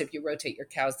cows. If you rotate your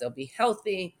cows, they'll be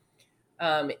healthy.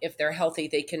 If they're healthy,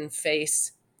 they can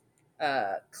face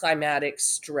climatic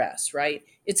stress, right?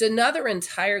 It's another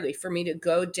entirely for me to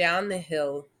go down the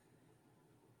hill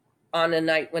on an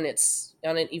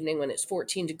evening when it's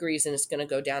 14 degrees and it's going to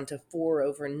go down to 4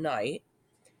 overnight,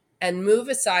 and move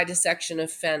aside a section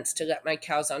of fence to let my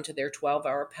cows onto their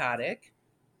 12-hour paddock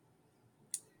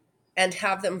and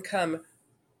have them come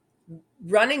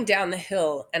running down the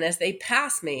hill, and as they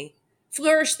pass me,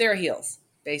 flourish their heels,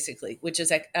 basically, which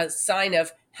is a sign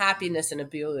of happiness and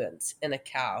abundance in a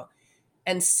cow,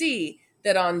 and see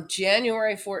that on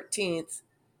January 14th,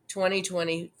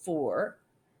 2024,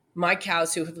 my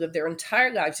cows who have lived their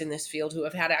entire lives in this field, who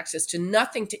have had access to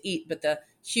nothing to eat but the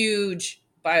huge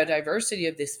biodiversity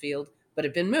of this field, but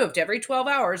have been moved every 12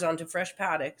 hours onto fresh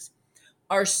paddocks,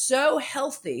 are so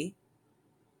healthy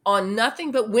on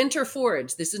nothing but winter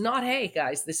forage. This is not hay,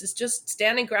 guys. This is just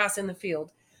standing grass in the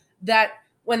field, that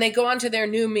when they go onto their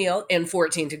new meal in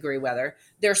 14-degree weather,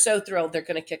 they're so thrilled they're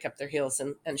going to kick up their heels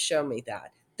and show me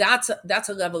that. That's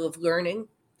a level of learning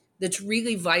that's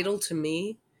really vital to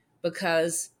me,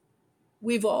 because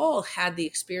we've all had the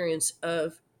experience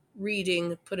of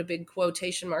reading, put a big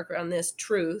quotation mark around this,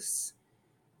 truths,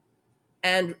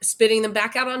 and spitting them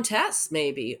back out on tests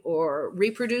maybe, or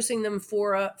reproducing them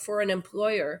for an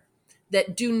employer,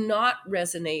 that do not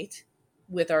resonate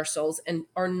with our souls and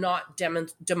are not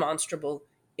demonstrable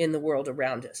in the world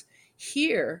around us.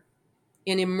 Here,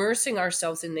 in immersing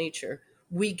ourselves in nature,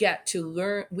 we get to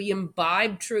learn, we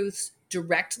imbibe truths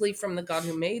directly from the God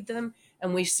who made them,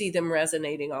 and we see them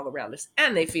resonating all around us,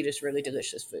 and they feed us really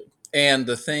delicious food. And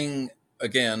the thing,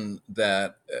 again,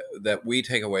 that we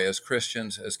take away as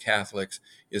Christians, as Catholics,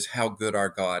 is how good our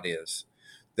God is,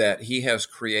 that he has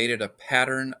created a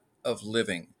pattern of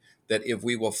living, that if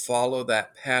we will follow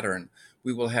that pattern,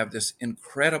 we will have this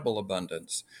incredible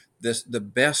abundance, the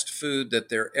best food that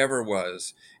there ever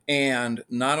was. And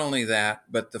not only that,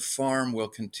 but the farm will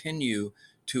continue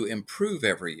to improve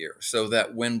every year, so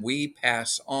that when we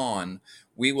pass on,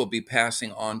 we will be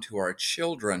passing on to our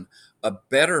children a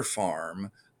better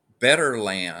farm, better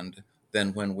land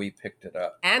than when we picked it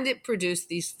up. And it produced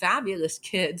these fabulous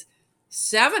kids,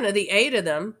 7 of the 8 of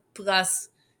them, plus,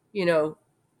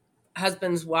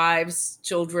 husbands, wives,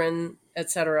 children,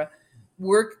 etc.,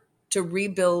 work to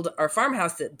rebuild our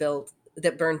farmhouse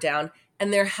that burned down,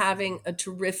 and they're having a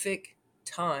terrific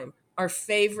time. Our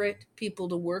favorite people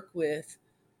to work with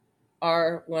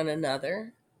are one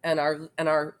another and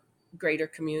our greater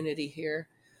community here.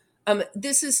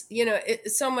 This is,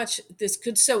 so much, this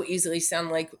could so easily sound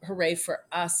like, hooray for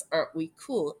us, aren't we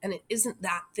cool? And it isn't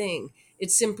that thing.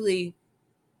 It's simply,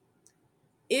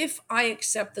 if I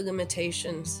accept the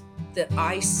limitations that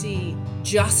I see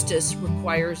justice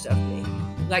requires of me,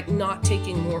 like not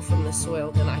taking more from the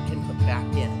soil than I can put back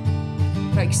in,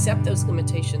 if I accept those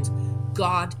limitations,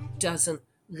 God doesn't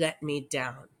let me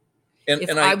down. If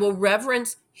I will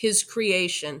reverence his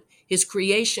creation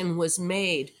was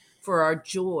made for our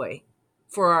joy,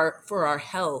 for our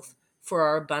health, for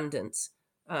our abundance.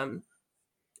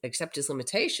 Accept his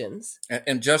limitations.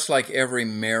 And just like every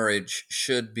marriage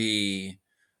should be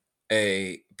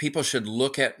people should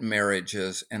look at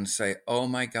marriages and say, oh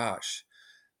my gosh,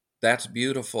 that's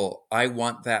beautiful. I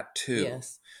want that too.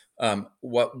 Yes.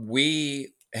 What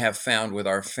we have found with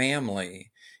our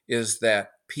family is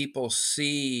that people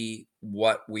see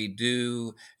what we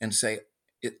do and say,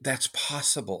 that's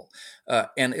possible.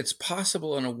 And it's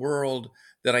possible in a world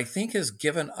that I think has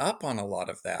given up on a lot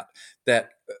of that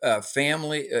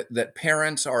that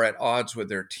parents are at odds with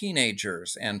their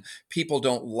teenagers, and people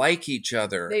don't like each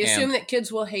other. They assume that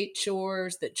kids will hate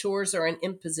chores, that chores are an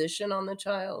imposition on the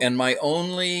child. And my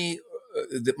only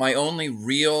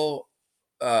real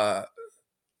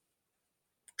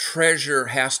treasure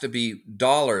has to be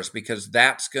dollars, because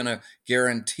that's going to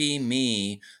guarantee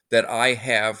me that I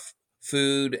have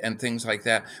food and things like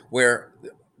that, where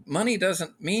money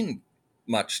doesn't mean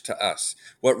much to us.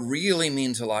 What really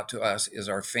means a lot to us is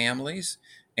our families,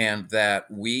 and that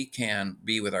we can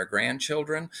be with our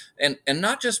grandchildren, and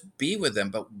not just be with them,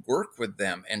 but work with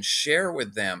them and share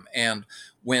with them. And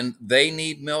when they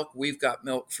need milk, we've got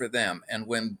milk for them. And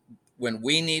when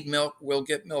we need milk, we'll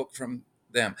get milk from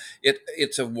them.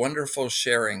 It's a wonderful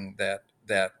sharing that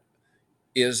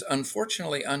is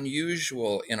unfortunately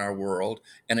unusual in our world,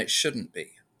 and it shouldn't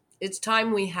be. It's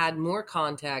time we had more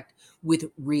contact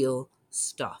with real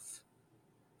stuff.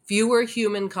 Fewer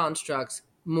human constructs,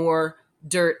 more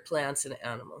dirt, plants, and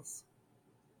animals.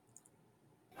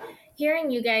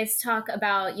 hearing you guys talk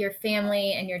about your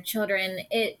family and your children,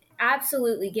 it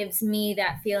absolutely gives me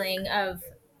that feeling of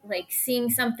like seeing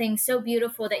something so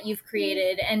beautiful that you've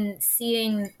created and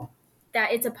seeing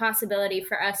that it's a possibility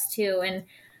for us too, and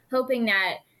hoping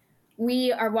that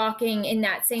we are walking in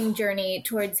that same journey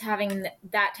towards having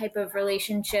that type of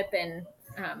relationship and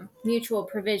mutual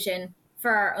provision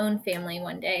for our own family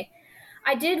one day.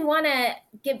 I did want to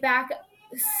get back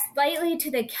slightly to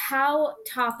the cow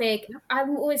topic. I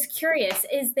was curious,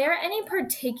 is there any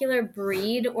particular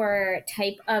breed or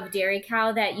type of dairy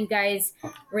cow that you guys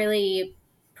really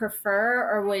prefer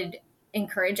or would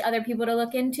encourage other people to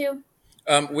look into?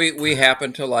 We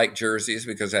happen to like Jerseys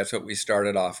because that's what we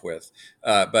started off with.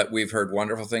 But we've heard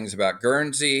wonderful things about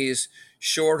Guernseys,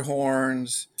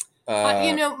 Shorthorns,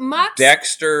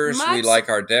 Dexters. We like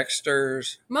our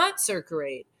Dexters. Mutts are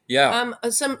great. Yeah.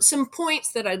 Some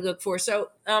points that I look for.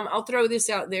 So I'll throw this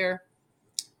out there.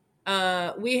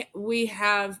 We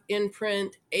have in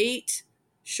print 8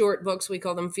 short books. We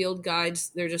call them field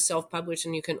guides. They're just self-published,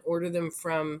 and you can order them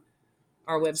from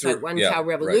our website, One Cow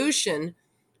Revolution. Right.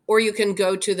 Or you can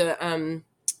go to the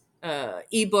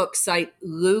ebook site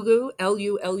Lulu,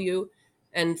 Lulu,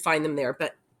 and find them there.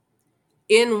 But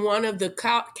in one of the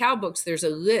cow books, there's a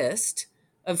list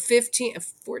of 15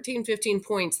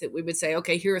 points that we would say,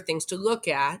 okay, here are things to look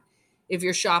at if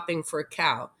you're shopping for a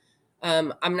cow.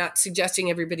 I'm not suggesting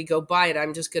everybody go buy it.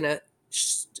 I'm just going to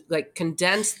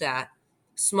condense that.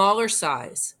 Smaller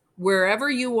size, wherever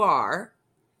you are.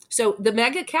 So the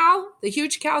mega cow, the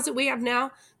huge cows that we have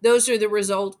now, those are the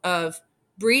result of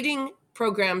breeding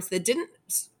programs that didn't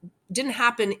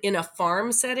happen in a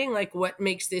farm setting, like what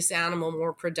makes this animal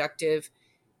more productive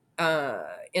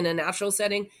in a natural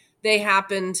setting. They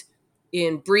happened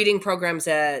in breeding programs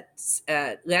at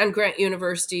land-grant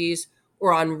universities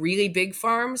or on really big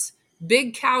farms.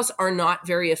 Big cows are not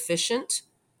very efficient.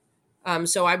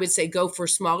 So I would say go for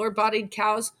smaller-bodied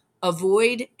cows.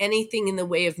 Avoid anything in the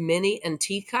way of mini and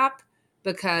teacup,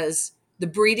 because the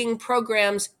breeding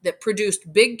programs that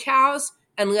produced big cows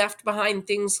and left behind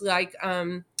things like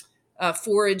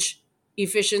forage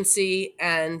efficiency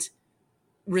and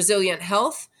resilient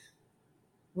health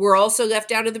were also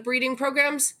left out of the breeding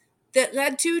programs that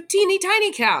led to teeny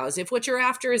tiny cows. If what you're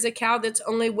after is a cow that's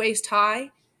only waist high,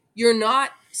 your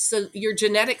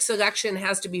genetic selection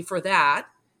has to be for that.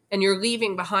 And you're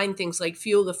leaving behind things like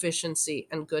fuel efficiency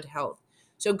and good health.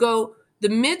 So the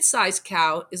mid-sized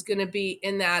cow is going to be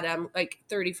in that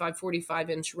 35,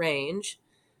 45-inch range,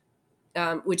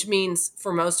 which means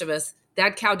for most of us,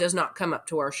 that cow does not come up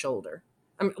to our shoulder.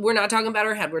 We're not talking about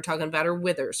her head. We're talking about her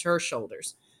withers, her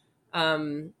shoulders.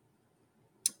 We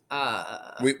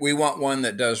want one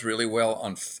that does really well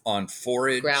on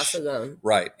forage, grass alone,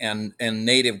 right, and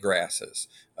native grasses.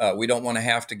 We don't want to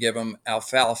have to give them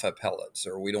alfalfa pellets,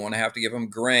 or we don't want to have to give them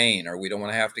grain, or we don't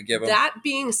want to have to give them. That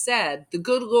being said, the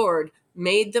good Lord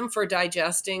made them for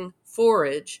digesting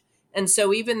forage, and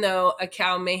so even though a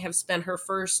cow may have spent her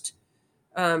first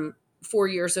 4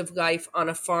 years of life on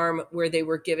a farm where they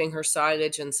were giving her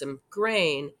silage and some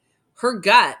grain, her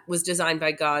gut was designed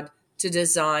by God to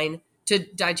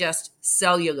digest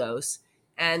cellulose.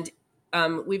 And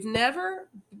we've never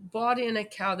bought in a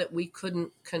cow that we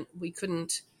couldn't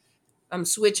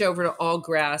switch over to all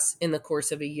grass in the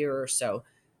course of a year or so.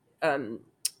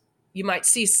 You might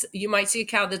see a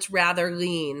cow that's rather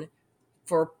lean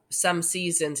for some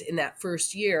seasons in that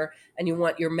first year, and you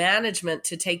want your management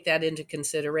to take that into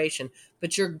consideration.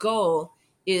 But your goal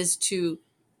is to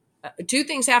two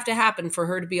things have to happen for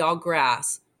her to be all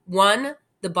grass. One,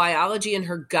 the biology in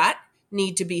her gut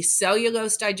need to be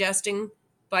cellulose digesting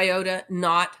biota,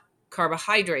 not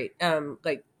carbohydrate,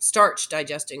 like starch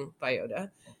digesting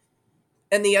biota.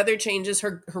 And the other change is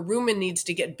her rumen needs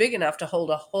to get big enough to hold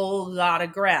a whole lot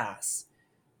of grass,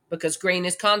 because grain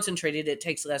is concentrated. It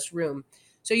takes less room.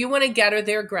 So you want to get her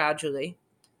there gradually,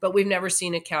 but we've never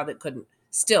seen a cow that couldn't.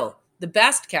 Still, the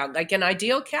best cow, like an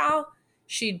ideal cow,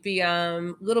 she'd be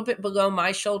a little bit below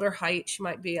my shoulder height. She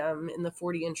might be in the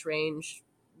 40-inch range,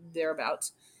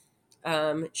 thereabouts.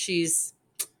 She's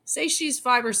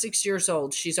 5 or 6 years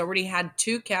old. She's already had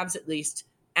 2 calves at least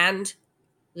and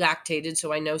lactated,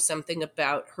 so I know something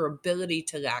about her ability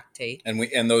to lactate.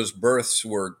 And those births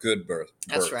were good births.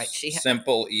 That's right.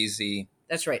 Simple, easy.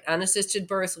 That's right. Unassisted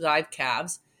birth, live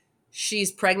calves.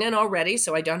 She's pregnant already,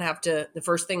 so I don't have to. The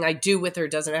first thing I do with her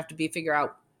doesn't have to be figure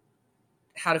out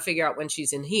when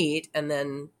she's in heat and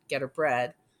then get her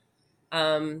bred.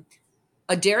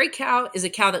 A dairy cow is a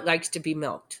cow that likes to be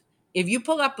milked. If you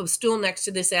pull up a stool next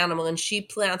to this animal and she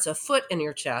plants a foot in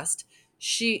your chest,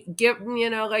 you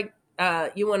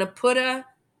want to put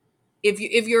if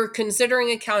you're considering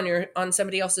a cow and you're on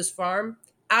somebody else's farm,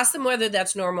 ask them whether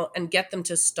that's normal and get them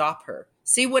to stop her.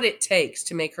 See what it takes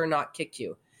to make her not kick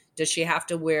you. Does she have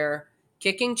to wear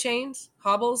kicking chains,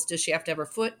 hobbles? Does she have to have her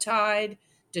foot tied?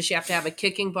 Does she have to have a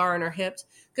kicking bar in her hips?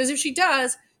 Because if she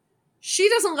does, she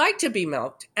doesn't like to be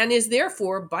milked and is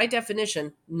therefore, by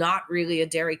definition, not really a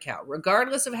dairy cow,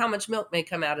 regardless of how much milk may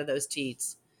come out of those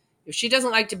teats. If she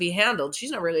doesn't like to be handled,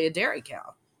 she's not really a dairy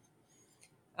cow.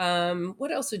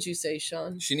 What else would you say,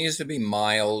 Shawn? She needs to be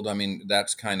mild. I mean,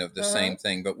 that's kind of the same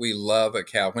thing, but we love a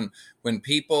cow. When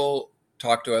people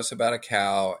talk to us about a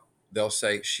cow, they'll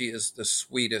say she is the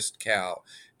sweetest cow.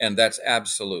 And that's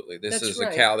absolutely, this is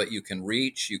right. A cow that you can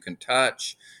reach, you can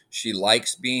touch. She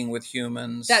likes being with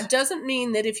humans. That doesn't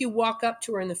mean that if you walk up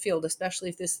to her in the field, especially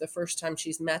if this is the first time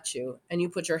she's met you, and you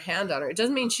put your hand on her, it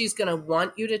doesn't mean she's going to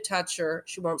want you to touch her.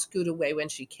 She won't scoot away when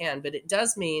she can, but it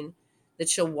does mean that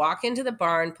she'll walk into the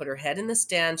barn, put her head in the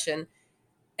stanchion,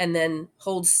 and then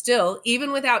hold still,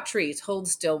 even without treats, hold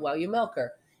still while you milk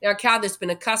her. Now, a cow that's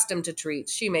been accustomed to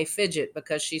treats, she may fidget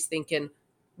because she's thinking,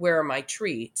 where are my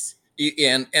treats?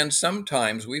 And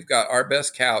sometimes we've got, our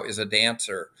best cow is a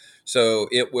dancer. So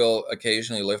it will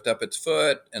occasionally lift up its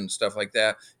foot and stuff like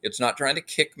that. It's not trying to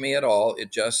kick me at all.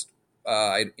 It just,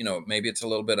 maybe it's a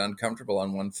little bit uncomfortable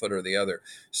on one foot or the other.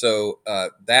 So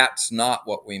that's not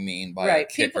what we mean by a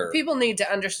kicker. People need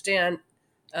to understand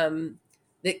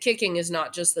that kicking is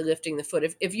not just the lifting the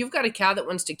foot. If you've got a cow that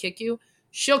wants to kick you,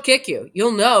 she'll kick you.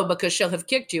 You'll know because she'll have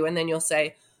kicked you. And then you'll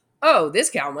say, oh, this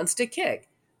cow wants to kick.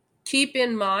 Keep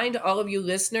in mind, all of you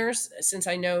listeners, since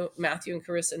I know Matthew and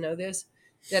Carissa know this,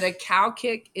 that a cow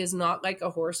kick is not like a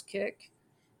horse kick.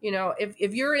 You know,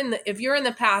 if you're in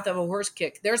the path of a horse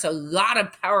kick, there's a lot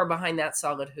of power behind that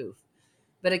solid hoof.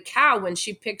 But a cow, when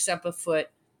she picks up a foot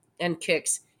and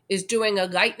kicks, is doing a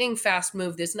lightning fast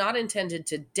move that's not intended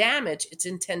to damage. It's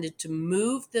intended to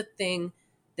move the thing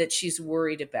that she's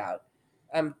worried about.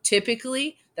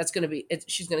 Typically,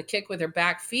 she's going to kick with her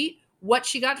back feet. What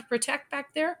she got to protect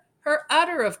back there? Her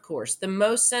udder, of course, the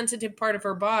most sensitive part of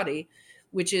her body,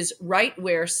 which is right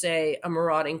where, say, a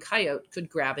marauding coyote could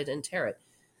grab it and tear it.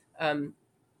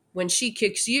 When she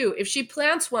kicks you, if she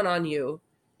plants one on you,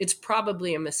 it's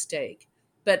probably a mistake.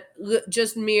 But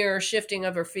just mere shifting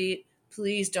of her feet,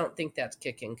 please don't think that's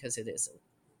kicking, because it isn't.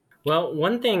 Well,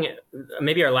 one thing,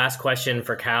 maybe our last question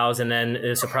for cows, and then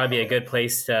this will probably be a good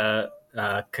place to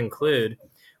conclude.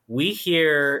 We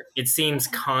hear, it seems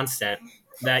constant,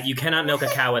 that you cannot milk a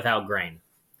cow without grain,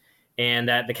 and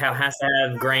that the cow has to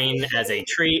have grain as a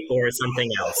treat or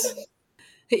something else.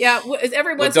 Yeah,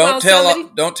 every once in a while,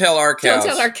 don't tell our cows.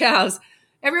 Don't tell our cows.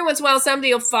 Every once in a while,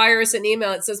 somebody will fire us an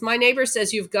email. It says, my neighbor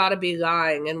says you've got to be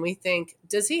lying. And we think,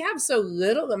 does he have so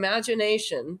little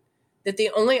imagination that the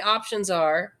only options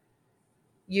are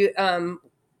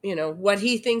what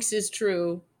he thinks is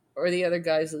true or the other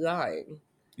guy's lying?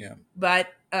 Yeah. But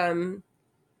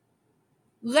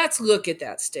let's look at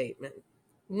that statement.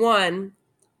 One,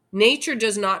 nature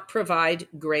does not provide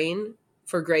grain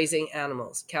for grazing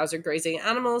animals. Cows are grazing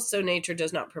animals, so nature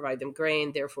does not provide them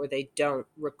grain. Therefore, they don't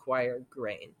require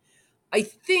grain. I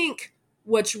think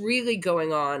what's really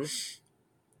going on,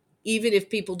 even if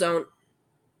people don't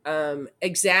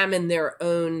examine their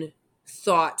own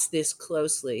thoughts this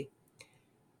closely,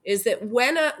 is that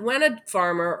when a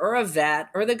farmer or a vet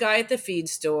or the guy at the feed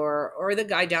store or the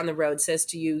guy down the road says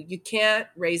to you, you can't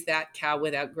raise that cow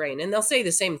without grain, and they'll say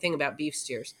the same thing about beef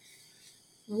steers,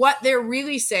 what they're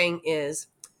really saying is,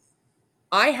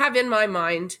 I have in my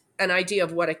mind an idea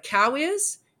of what a cow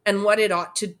is and what it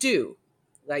ought to do.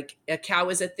 Like, a cow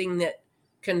is a thing that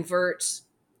converts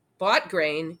bought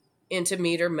grain into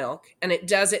meat or milk, and it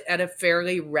does it at a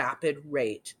fairly rapid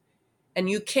rate. And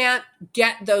you can't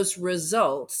get those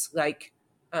results, like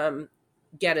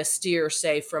get a steer,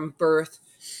 say, from birth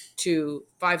to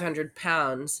 500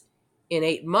 pounds in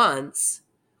 8 months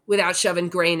without shoving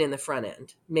grain in the front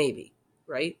end. Maybe,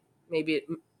 right? Maybe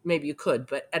you could,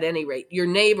 but at any rate, your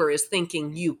neighbor is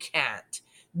thinking you can't.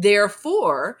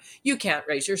 Therefore, you can't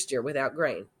raise your steer without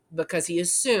grain, because he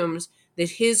assumes that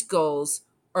his goals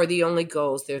are the only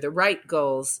goals, they're the right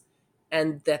goals,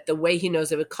 and that the way he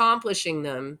knows of accomplishing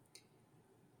them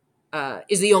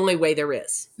is the only way there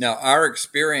is. Now, our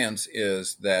experience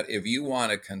is that if you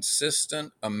want a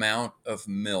consistent amount of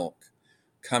milk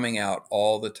coming out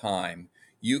all the time,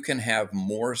 you can have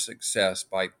more success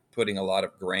by putting a lot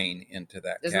of grain into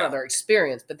that There's cow. not our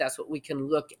experience, but that's what we can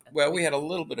look at. Well, we had a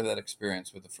little bit of that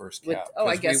experience with the first cow.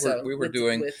 I guess we were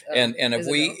doing,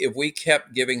 if we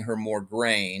kept giving her more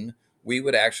grain, we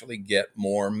would actually get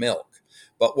more milk.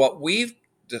 But what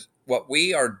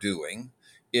we are doing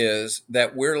is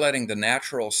that we're letting the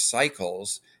natural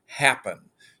cycles happen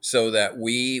so that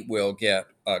we will get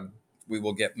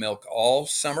milk all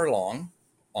summer long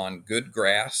on good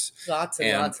grass. Lots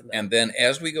and lots of milk. And then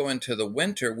as we go into the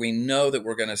winter, we know that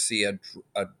we're going to see a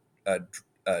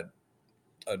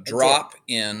drop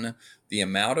in the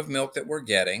amount of milk that we're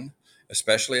getting,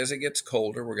 especially as it gets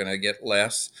colder. We're going to get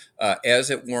less. As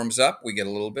it warms up, we get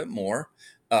a little bit more.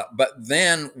 But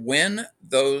then when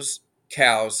those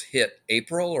cows hit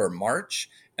April or March,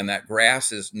 and that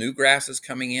new grass is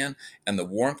coming in, and the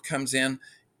warmth comes in,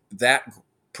 that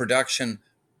production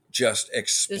just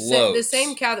explodes. The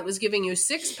same cow that was giving you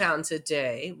 6 pounds a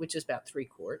day, which is about 3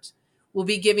 quarts, will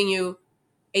be giving you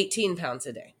 18 pounds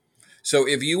a day. So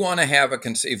if you want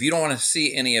to if you don't want to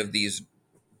see any of these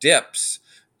dips,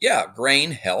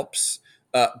 grain helps.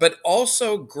 But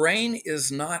also grain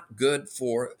is not good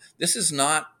this is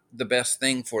not the best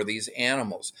thing for these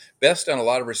animals. Beth's done a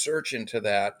lot of research into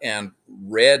that and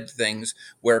read things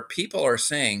where people are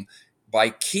saying by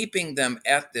keeping them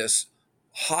at this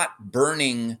hot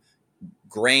burning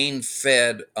grain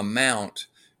fed amount,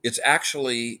 it's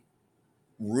actually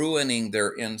ruining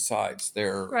their insides,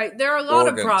 right. There are a lot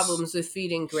organs. of problems with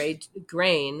feeding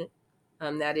grain,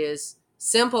 that is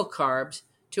simple carbs,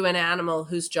 to an animal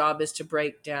whose job is to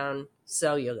break down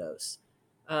cellulose.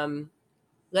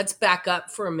 Let's back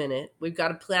up for a minute. We've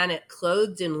got a planet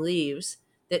clothed in leaves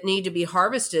that need to be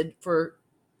harvested for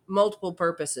multiple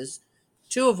purposes,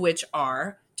 2 of which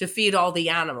are to feed all the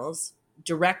animals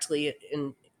directly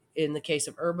in the case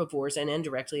of herbivores, and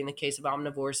indirectly in the case of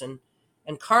omnivores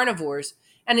and carnivores,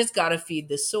 and it's got to feed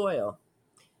the soil.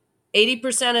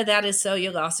 80% of that is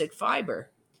cellulosic fiber.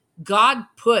 God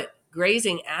put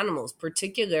grazing animals,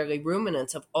 particularly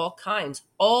ruminants of all kinds,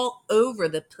 all over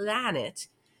the planet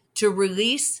to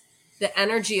release the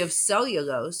energy of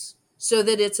cellulose so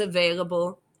that it's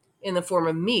available in the form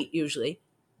of meat, usually,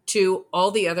 to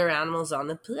all the other animals on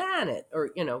the planet,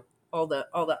 or, all the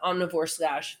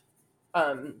omnivore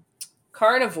 /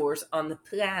 carnivores on the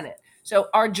planet. So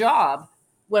our job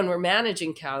when we're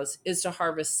managing cows is to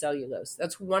harvest cellulose.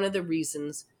 That's one of the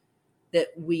reasons that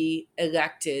we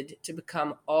elected to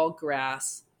become all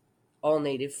grass, all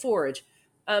native forage.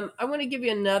 I want to give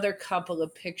you another couple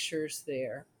of pictures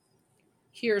there.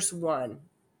 Here's one.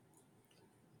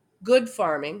 Good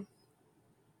farming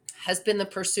has been the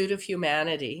pursuit of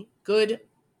humanity. Good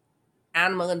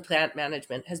animal and plant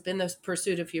management has been the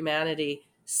pursuit of humanity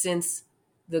since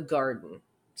the Garden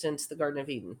of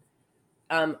Eden.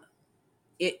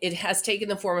 It has taken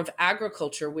the form of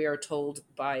agriculture, we are told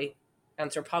by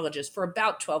anthropologists, for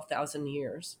about 12,000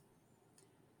 years.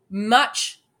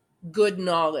 Much good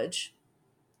knowledge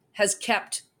has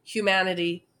kept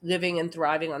humanity living and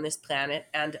thriving on this planet,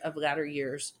 and of latter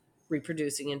years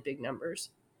reproducing in big numbers.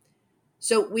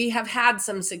 So we have had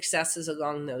some successes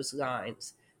along those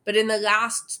lines. But in the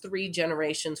last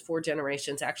 4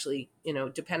 generations, actually,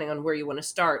 depending on where you want to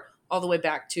start, all the way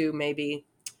back to maybe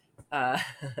the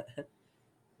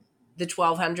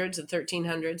 1200s, the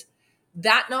 1300s,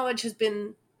 that knowledge has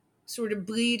been sort of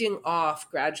bleeding off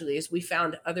gradually as we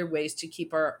found other ways to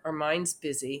keep our minds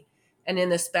busy. And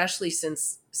especially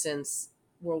since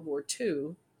World War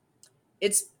II,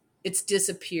 it's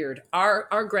disappeared.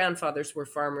 Our grandfathers were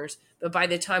farmers, but by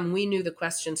the time we knew the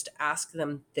questions to ask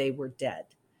them, they were dead.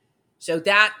 So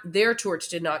that their torch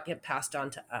did not get passed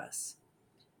on to us.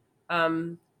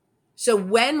 So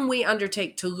when we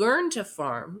undertake to learn to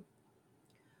farm,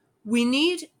 we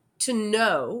need to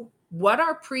know what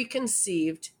our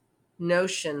preconceived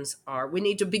notions are. We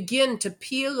need to begin to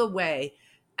peel away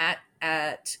at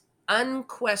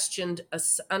unquestioned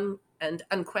and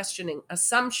unquestioning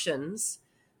assumptions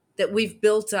that we've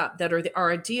built up that are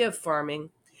our idea of farming,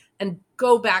 and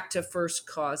go back to first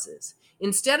causes.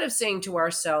 Instead of saying to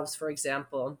ourselves, for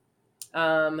example,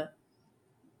 my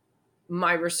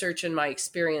research and my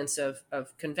experience of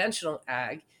conventional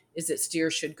ag is that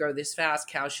steers should grow this fast,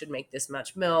 cows should make this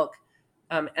much milk,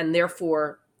 and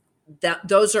therefore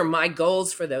those are my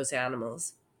goals for those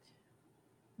animals.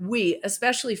 We,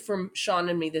 especially from Shawn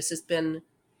and me, this has been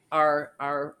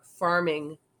our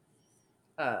farming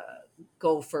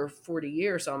goal for 40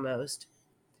 years almost.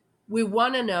 We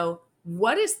want to know,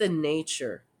 what is the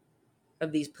nature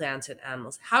of these plants and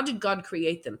animals? How did God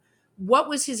create them? What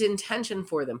was his intention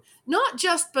for them? Not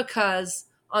just because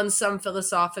on some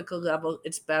philosophical level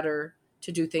it's better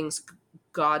to do things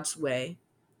God's way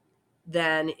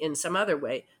than in some other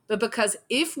way, but because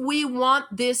if we want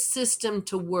this system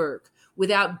to work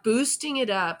without boosting it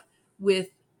up with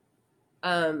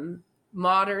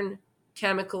modern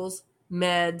chemicals,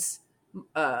 meds,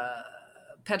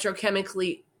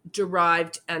 petrochemically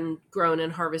derived and grown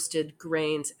and harvested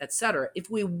grains, etc. If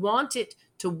we want it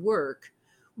to work,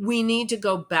 We need to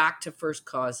go back to first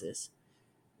causes.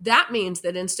 That means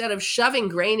that instead of shoving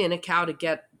grain in a cow to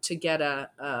get a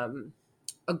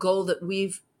goal that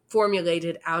we've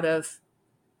formulated out of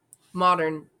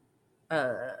modern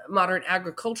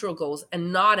agricultural goals,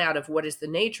 and not out of what is the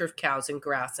nature of cows and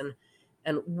grass, and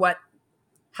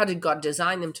how did God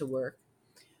design them to work.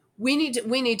 We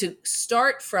need to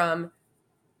start from,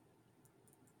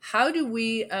 how do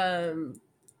we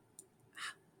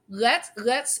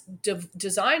let's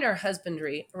design our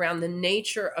husbandry around the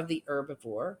nature of the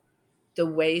herbivore, the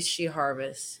ways she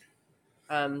harvests,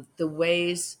 the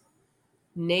ways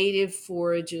native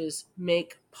forages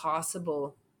make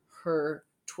possible her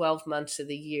 12 months of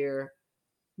the year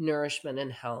nourishment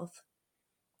and health.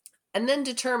 And then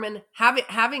determine,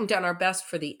 having done our best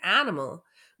for the animal,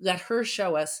 let her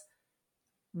show us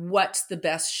what's the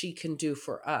best she can do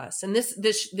for us. And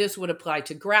this would apply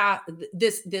to grass.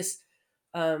 This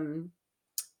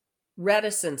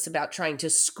reticence about trying to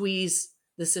squeeze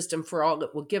the system for all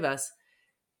it will give us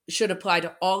should apply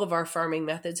to all of our farming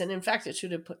methods. And in fact, it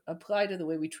should apply to the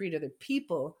way we treat other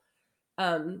people.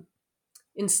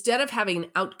 Instead of having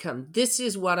an outcome, this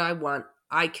is what I want,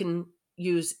 I can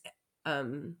use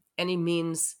any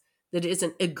means that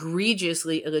isn't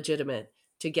egregiously illegitimate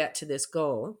to get to this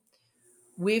goal.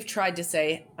 We've tried to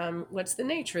say, what's the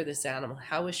nature of this animal?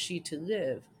 How is she to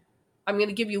live? I'm going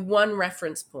to give you one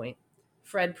reference point.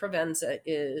 Fred Provenza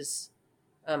is,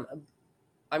 I'm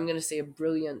going to say, a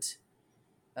brilliant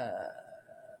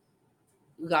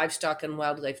livestock and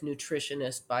wildlife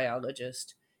nutritionist,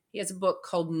 biologist. He has a book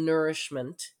called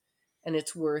Nourishment, and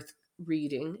it's worth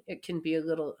reading. It can be a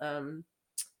little,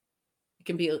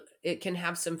 it can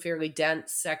have some fairly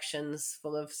dense sections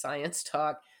full of science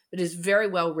talk, but it's very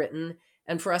well written.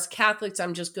 And for us Catholics,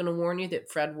 I'm just going to warn you that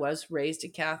Fred was raised a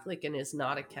Catholic and is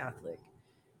not a Catholic.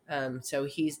 So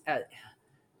he's,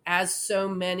 as so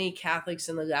many Catholics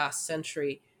in the last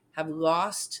century have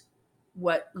lost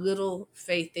what little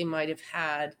faith they might have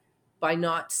had by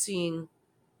not seeing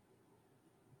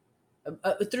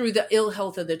through the ill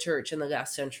health of the church in the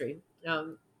last century.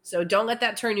 So don't let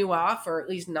that turn you off, or at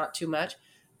least not too much.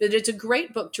 But it's a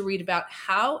great book to read about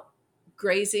how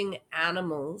grazing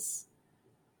animals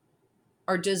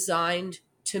are designed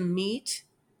to meet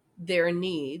their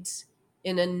needs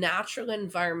in a natural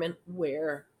environment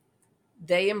where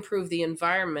they improve the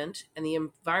environment, and the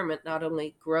environment not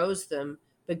only grows them,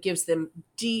 but gives them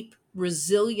deep,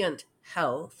 resilient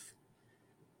health.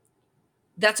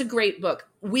 That's a great book.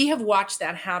 We have watched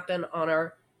that happen on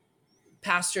our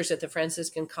pastures at the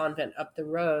Franciscan convent up the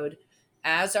road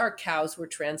as our cows were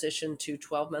transitioned to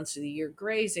 12 months of the year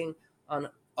grazing on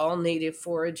all native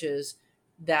forages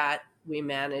that we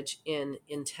manage in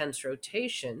intense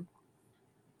rotation.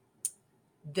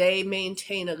 They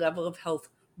maintain a level of health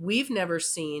we've never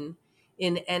seen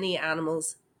in any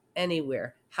animals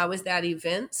anywhere. How is that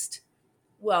evinced?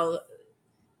 Well,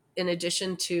 in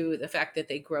addition to the fact that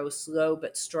they grow slow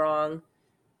but strong,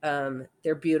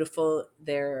 they're beautiful,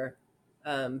 they're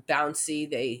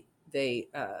bouncy, they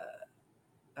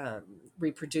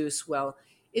reproduce well.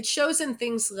 It shows in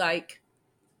things like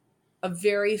a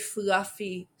very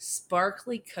fluffy,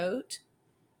 sparkly coat.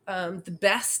 The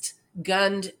best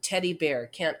gunned teddy bear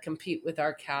can't compete with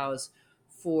our cows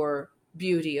for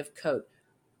beauty of coat.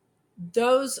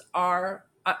 Those are,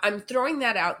 I'm throwing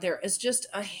that out there as just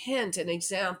a hint, an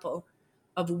example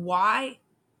of why,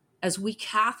 as we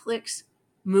Catholics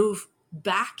move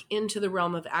back into the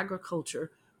realm of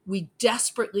agriculture, we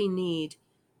desperately need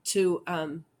to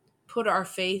put our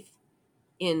faith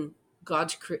in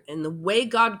in the way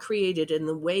God created, in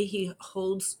the way he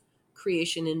holds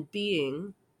creation in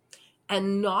being,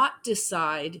 and not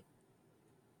decide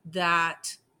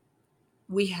that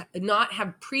we not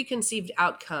have preconceived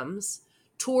outcomes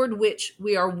toward which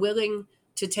we are willing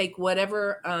to take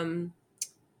whatever,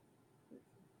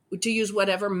 to use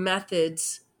whatever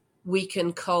methods we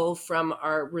can cull from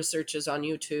our researches on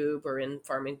YouTube or in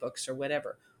farming books or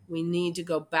whatever. We need to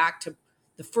go back to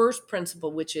the first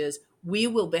principle, which is we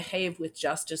will behave with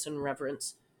justice and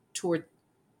reverence toward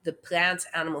the plants,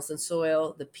 animals, and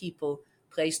soil, the people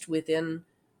placed within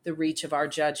the reach of our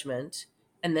judgment,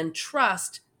 and then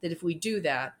trust that if we do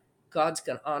that, God's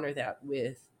going to honor that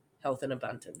with health and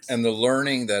abundance. And the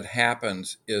learning that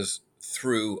happens is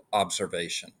through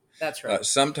observation. That's right.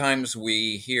 Sometimes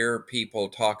we hear people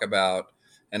talk about,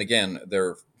 and again,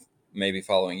 they're maybe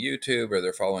following YouTube or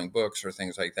they're following books or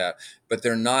things like that, but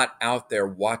they're not out there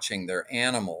watching their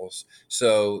animals.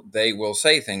 So they will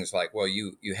say things like, well,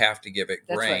 you have to give it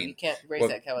That's grain. Right. You can't raise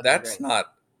that cow without That's grain.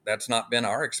 not that's not been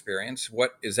our experience.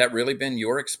 What is that really been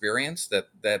your experience, that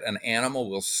an animal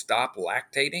will stop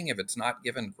lactating if it's not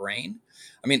given grain?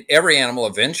 I mean, every animal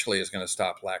eventually is going to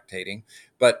stop lactating,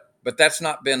 but that's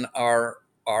not been our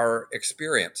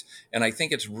experience. And I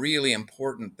think it's really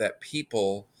important that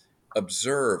people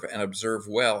observe and observe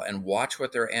well and watch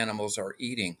what their animals are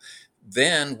eating.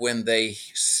 Then when they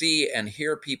see and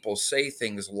hear people say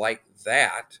things like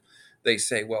that, they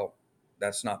say, well,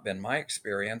 that's not been my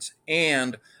experience.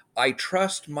 And I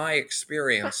trust my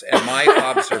experience and my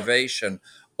observation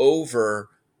over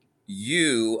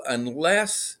you,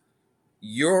 unless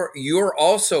you're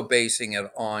also basing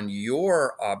it on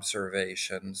your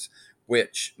observations,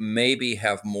 which maybe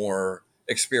have more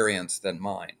experience than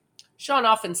mine. Shawn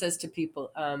often says to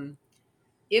people,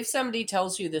 if somebody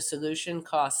tells you the solution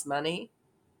costs money,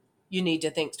 you need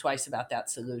to think twice about that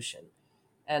solution.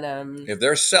 And if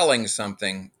they're selling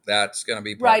something, that's going to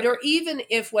be right. Or even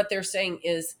if what they're saying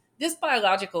is this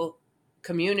biological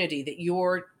community that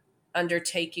you're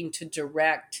undertaking to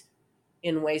direct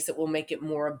in ways that will make it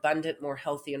more abundant, more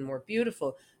healthy, and more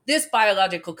beautiful, this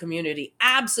biological community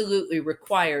absolutely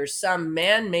requires some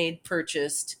man-made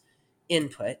purchased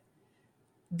input,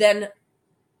 then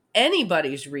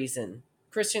anybody's reason,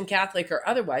 Christian, Catholic, or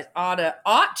otherwise,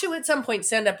 ought to at some point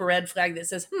send up a red flag that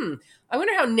says, I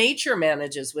wonder how nature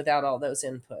manages without all those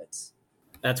inputs.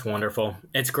 That's wonderful.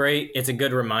 It's great. It's a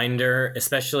good reminder,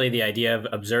 especially the idea of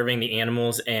observing the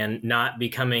animals and not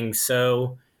becoming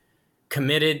so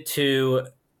committed to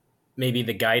maybe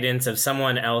the guidance of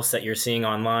someone else that you're seeing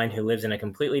online who lives in a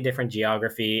completely different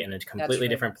geography and a completely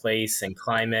different place and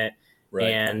climate,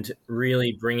 and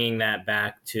really bringing that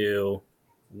back to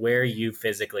where you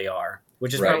physically are,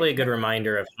 which is probably a good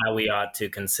reminder of how we ought to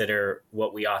consider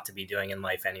what we ought to be doing in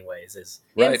life anyways.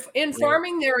 In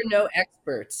farming, there are no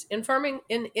experts. In farming,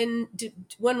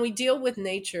 when we deal with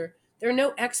nature, there are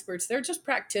no experts. They're just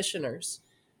practitioners.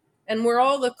 And we're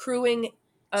all accruing.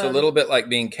 It's a little bit like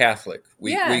being Catholic.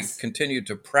 We continue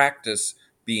to practice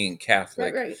being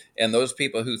Catholic. Right. And those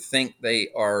people who think they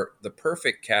are the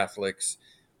perfect Catholics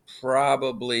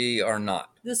probably are not.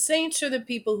 The saints are the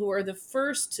people who are the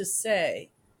first to say,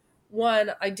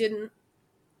 one, I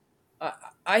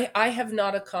have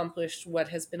not accomplished what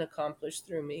has been accomplished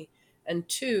through me. And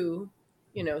two,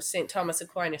 St. Thomas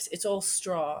Aquinas, it's all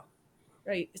straw,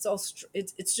 right? It's all,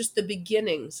 it's just the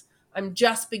beginnings. I'm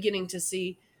just beginning to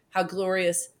see how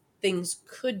glorious things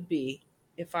could be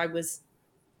if I was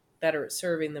better at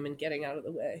serving them and getting out of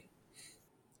the way.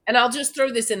 And I'll just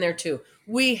throw this in there too.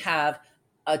 We have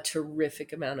a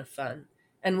terrific amount of fun,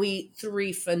 and we eat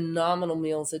 3 phenomenal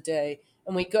meals a day,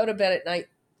 and we go to bed at night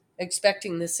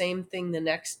expecting the same thing the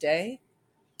next day.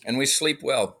 And we sleep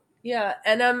well. Yeah.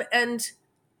 And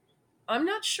I'm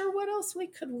not sure what else we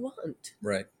could want.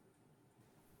 Right.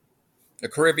 A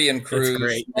Caribbean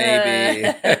cruise, maybe.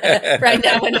 Right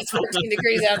now when it's 14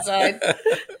 degrees outside.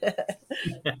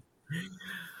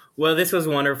 Well, this was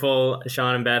wonderful,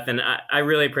 Shawn and Beth, and I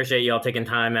really appreciate you all taking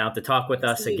time out to talk with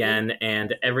us again.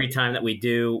 And every time that we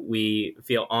do, we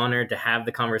feel honored to have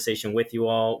the conversation with you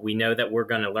all. We know that we're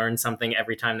going to learn something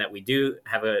every time that we do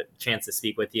have a chance to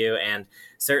speak with you. And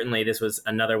certainly this was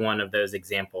another one of those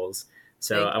examples.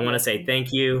 So I want to say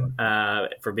thank you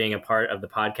for being a part of the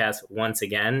podcast once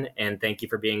again. And thank you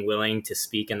for being willing to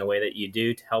speak in the way that you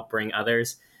do to help bring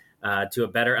others to a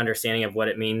better understanding of what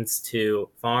it means to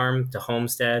farm, to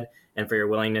homestead, and for your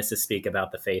willingness to speak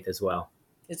about the faith as well.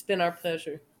 It's been our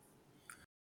pleasure.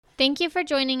 Thank you for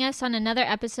joining us on another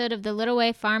episode of the Little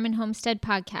Way Farm and Homestead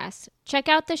podcast. Check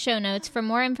out the show notes for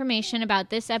more information about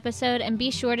this episode and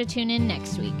be sure to tune in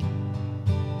next week.